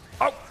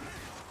 Oh!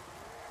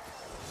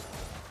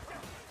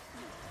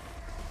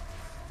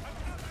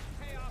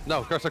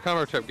 No, Cursor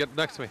Counter Trip, get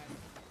next to me.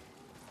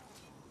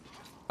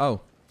 Oh.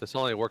 This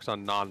only works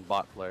on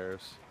non-bot players.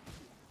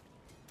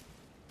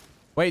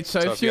 Wait, so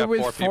if you're have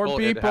with four people,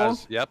 it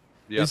has, yep.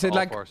 You is have it all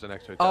like? four sit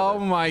next to each Oh other.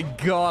 my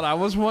god! I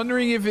was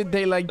wondering if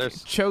they like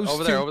There's chose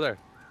over to. there, over there.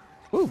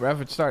 Ooh,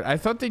 rapid start. I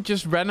thought they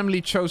just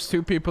randomly chose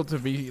two people to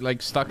be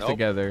like stuck Nope.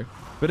 together,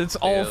 but it's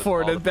all Yeah,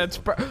 four. all the That's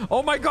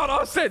oh my god,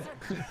 Austin!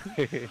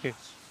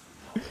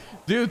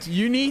 Dude,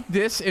 you need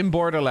this in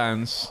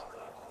Borderlands.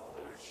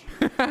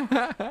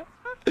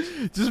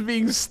 Just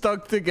being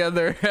stuck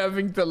together,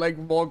 having to like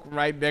walk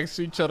right next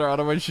to each other,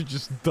 otherwise you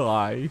just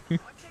die.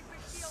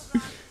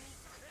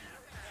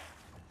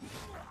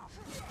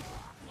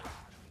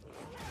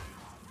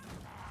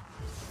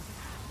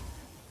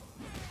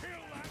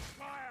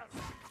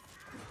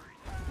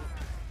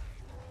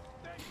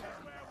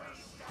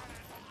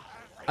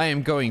 I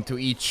am going to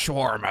eat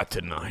shawarma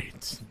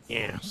tonight.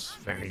 Yes,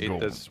 very Eat good.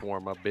 this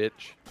swarma,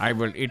 bitch. I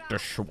will eat the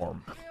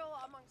shawarma. Cruel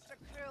amongst the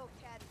cruel,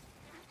 kid.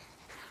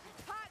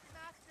 Pack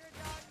master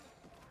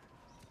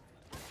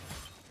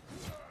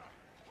done.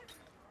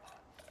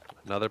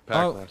 Another pack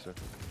Oh. master.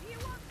 You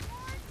want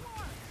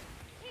more?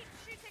 Keep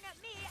shooting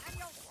at me and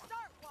you'll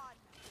start one.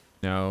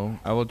 No,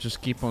 I will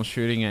just keep on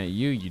shooting at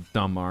you, you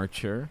dumb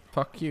archer.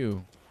 Fuck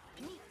you.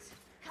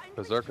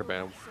 Berserker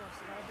bam.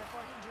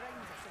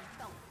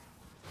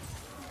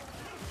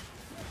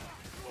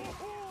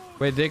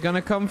 Wait, they're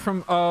gonna come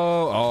from...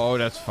 Oh,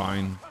 that's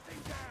fine.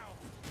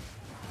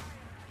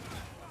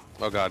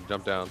 Oh god,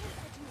 jump down.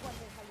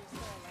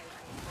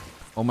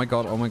 Oh my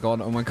god, oh my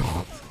god, oh my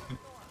god.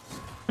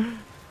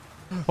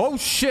 Oh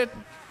shit!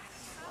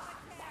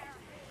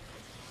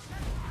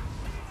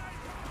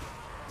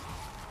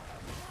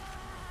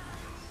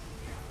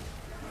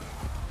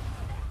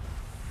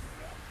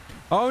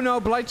 Oh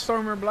no,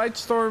 Blightstormer,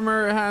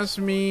 Blightstormer has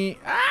me...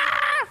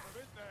 Ah!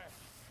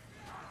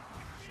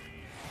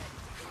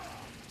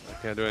 I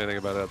can't do anything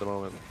about it at the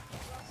moment.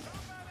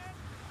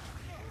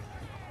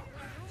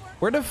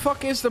 Where the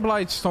fuck is the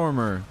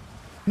Blightstormer?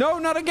 No,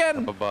 not again!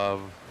 Up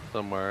above,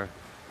 somewhere.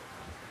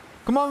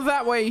 Come on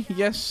that way,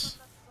 yes.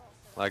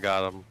 I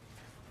got him.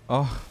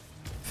 Oh,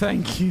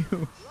 thank you.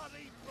 Bloody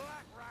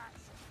black rat!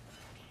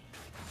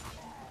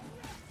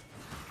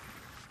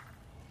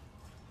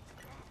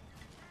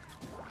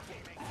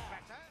 Feeling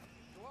better,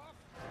 dwarf?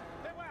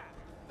 Beware!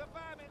 The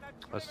vermin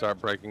are Let's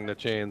start breaking the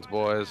chains,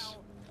 boys.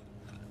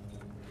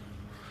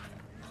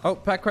 Oh,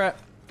 pack rat.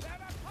 They're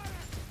upon us!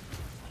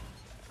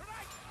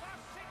 Strike for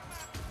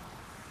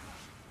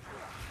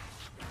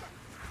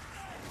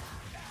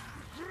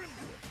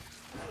Sigma!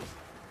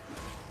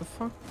 The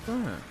fuck is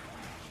that?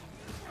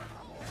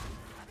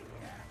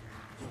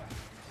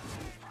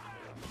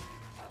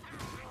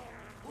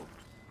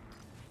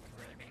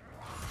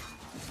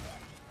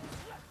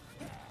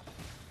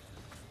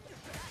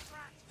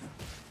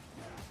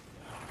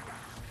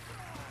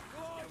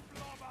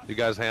 You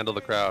guys handle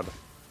the crowd.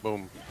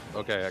 Boom.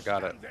 Okay, I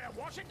got it. They're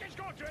watching it's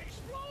going to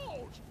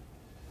explode!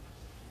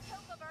 Kill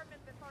the vermin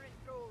before it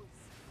grows.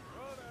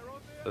 Oh, they're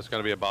on the This is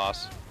gonna be a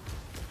boss.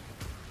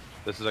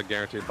 This is a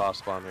guaranteed boss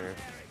spawn here.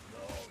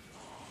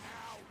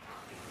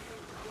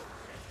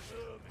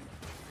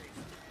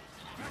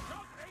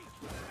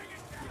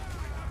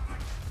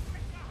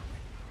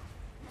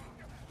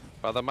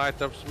 By the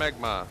might of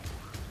Smegma.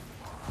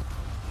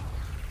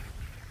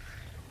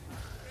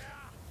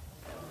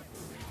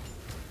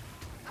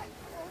 I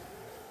won't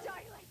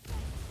die like this.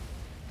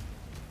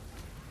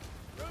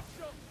 Good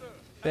job, sir.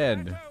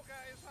 Dead. That ogre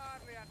is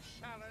hardly a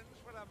challenge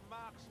for a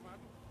marksman.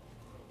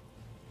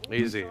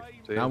 Easy.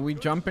 See? Now we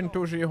jump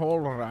into the hole,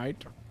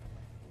 right?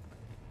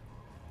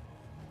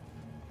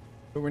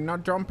 Do we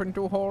not jump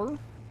into hole?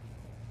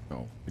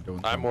 No, we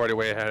don't. I'm jump. already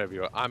way ahead of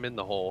you. I'm in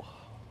the hole.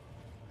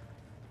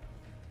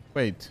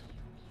 Wait,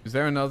 is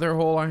there another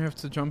hole I have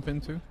to jump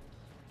into?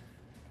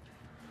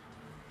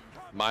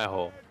 My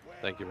hole.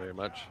 Thank you very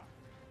much.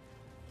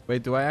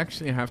 Wait, do I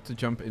actually have to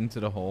jump into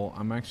the hole?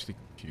 I'm actually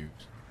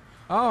confused.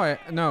 Oh,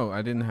 no,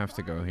 I didn't have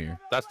to go here.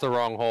 That's the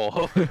wrong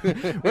hole.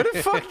 Where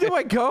the fuck do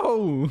I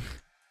go?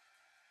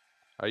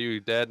 Are you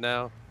dead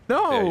now?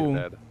 No. Yeah, you're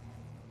dead.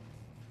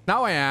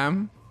 Now I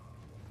am.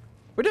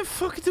 Where the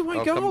fuck do I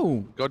Oh,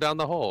 go? Go down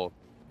the hole.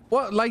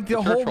 What, like the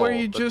church hole where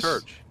you the just...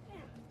 church.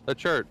 The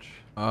church.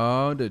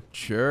 Oh, the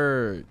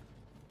church.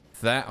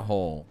 That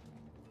hole.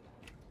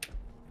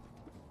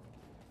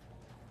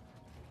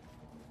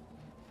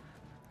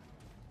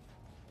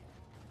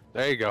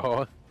 There you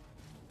go.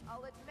 I'll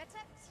admit it.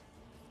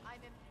 I'm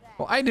impressed.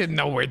 Well, I didn't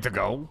know where to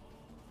go.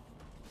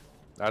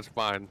 That's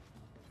fine.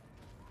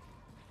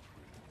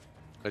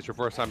 It's your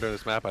first time doing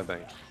this map, I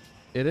think.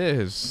 It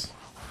is.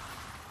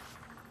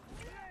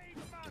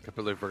 I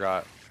completely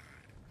forgot.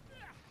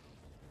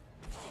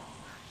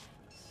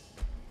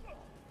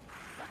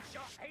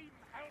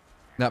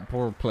 That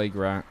poor plague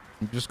rat.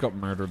 He just got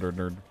murdered,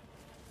 nerd.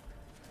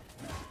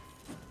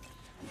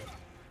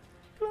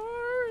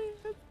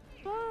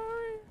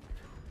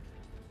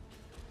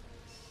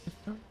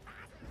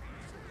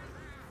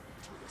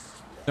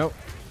 Nope.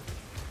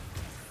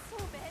 So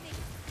many.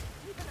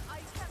 Even I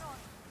cannot.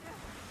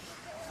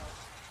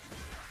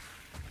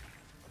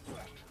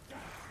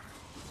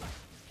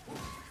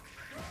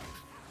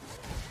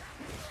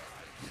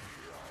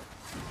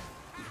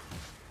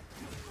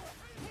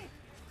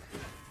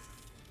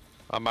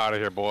 I'm out of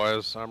here,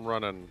 boys. I'm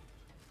running.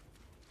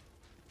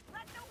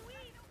 Let the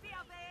weeds be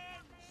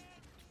avenged.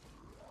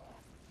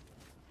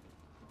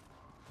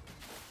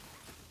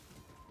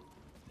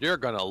 You're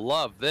gonna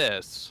love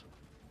this.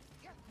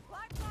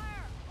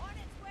 Blackfire on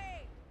its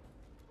way.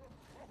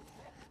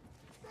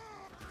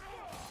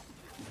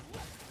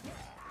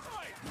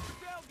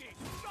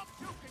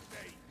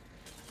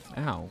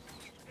 Ow.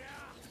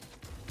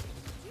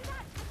 Do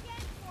that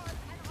again, Ford,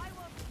 and I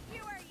will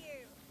skewer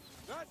you.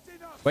 That's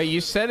enough. Wait, you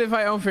said if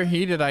I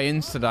overheated, I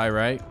insta-die,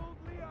 right? Only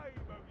aim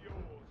of yours.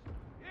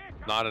 Here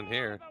comes Not in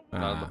here.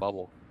 Not in the Ah.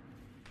 bubble.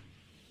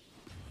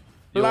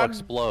 You'll Blood.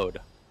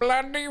 explode.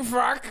 Bloody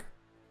fuck.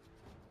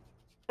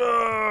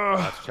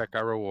 Let's check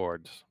our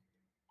rewards.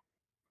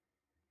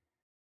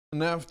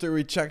 And after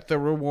we check the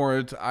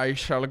reward, I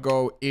shall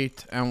go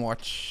eat and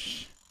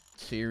watch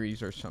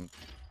series or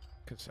something.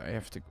 Because I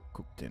have to go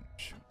cook dinner.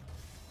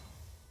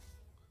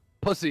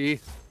 Pussy.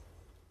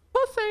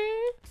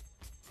 Pussy!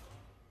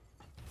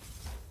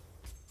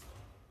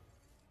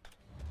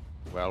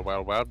 Well,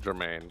 well, well,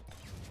 Jermaine.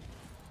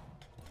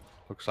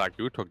 Looks like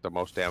you took the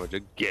most damage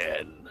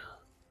again.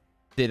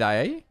 Did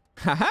I?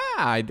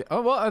 Haha!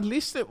 Oh, well, at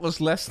least it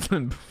was less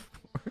than before.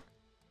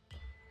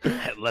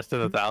 Less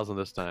than 1,000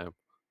 this time.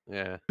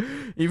 Yeah.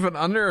 Even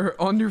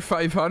under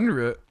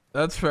 500.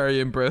 That's very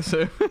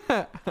impressive.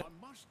 I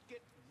must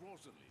get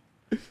Rosalind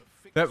to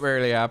fix That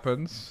rarely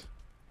happens.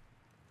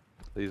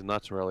 These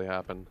nuts really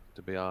happened,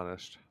 to be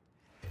honest.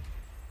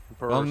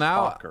 Well, Emperor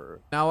now Stalker.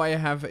 I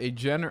have a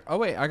general. Oh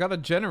wait, I got a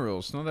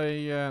general's, not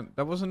a.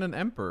 That wasn't an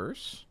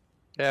emperor's.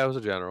 Yeah, it was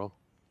a general.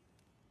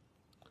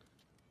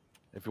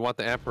 If you want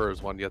the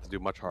Emperor's one, you have to do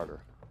much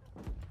harder.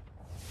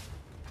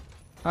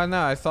 Oh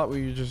no, I thought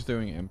we were just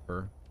doing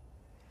emperor.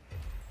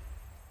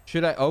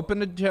 Should I open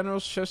the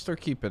general's chest or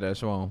keep it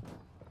as well?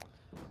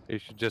 You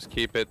should just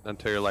keep it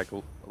until you're like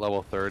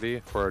level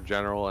 30 for a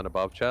general and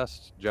above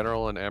chest.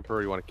 General and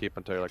emperor you want to keep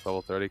until you're like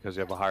level 30 because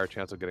you have a higher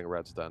chance of getting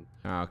reds then.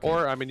 Okay.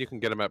 Or I mean, you can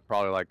get them at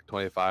probably like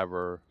 25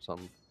 or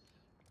something.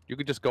 You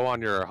could just go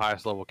on your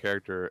highest level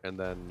character and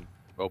then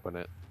open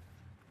it.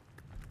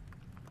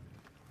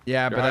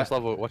 Yeah, Your but highest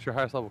level. What's your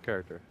highest level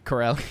character?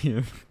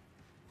 Corellian.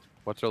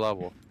 What's your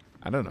level?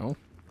 I don't know.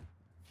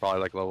 Probably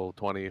like level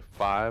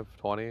 25,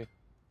 20,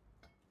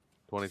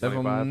 20,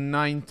 Level 25.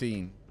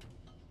 19.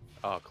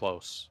 Oh,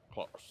 close.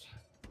 Close.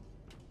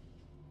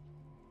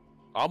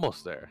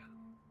 Almost there.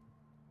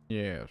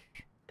 Yes.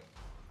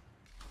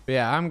 But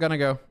yeah, I'm gonna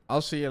go.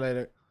 I'll see you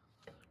later.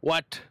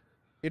 What?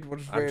 It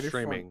was I'm very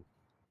streaming.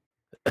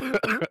 fun.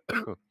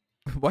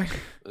 What?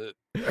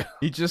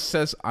 He just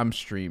says I'm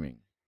streaming.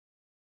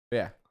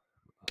 Yeah.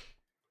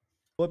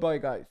 Bye bye,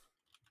 guys.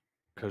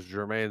 Because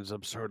Jermaine's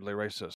absurdly racist.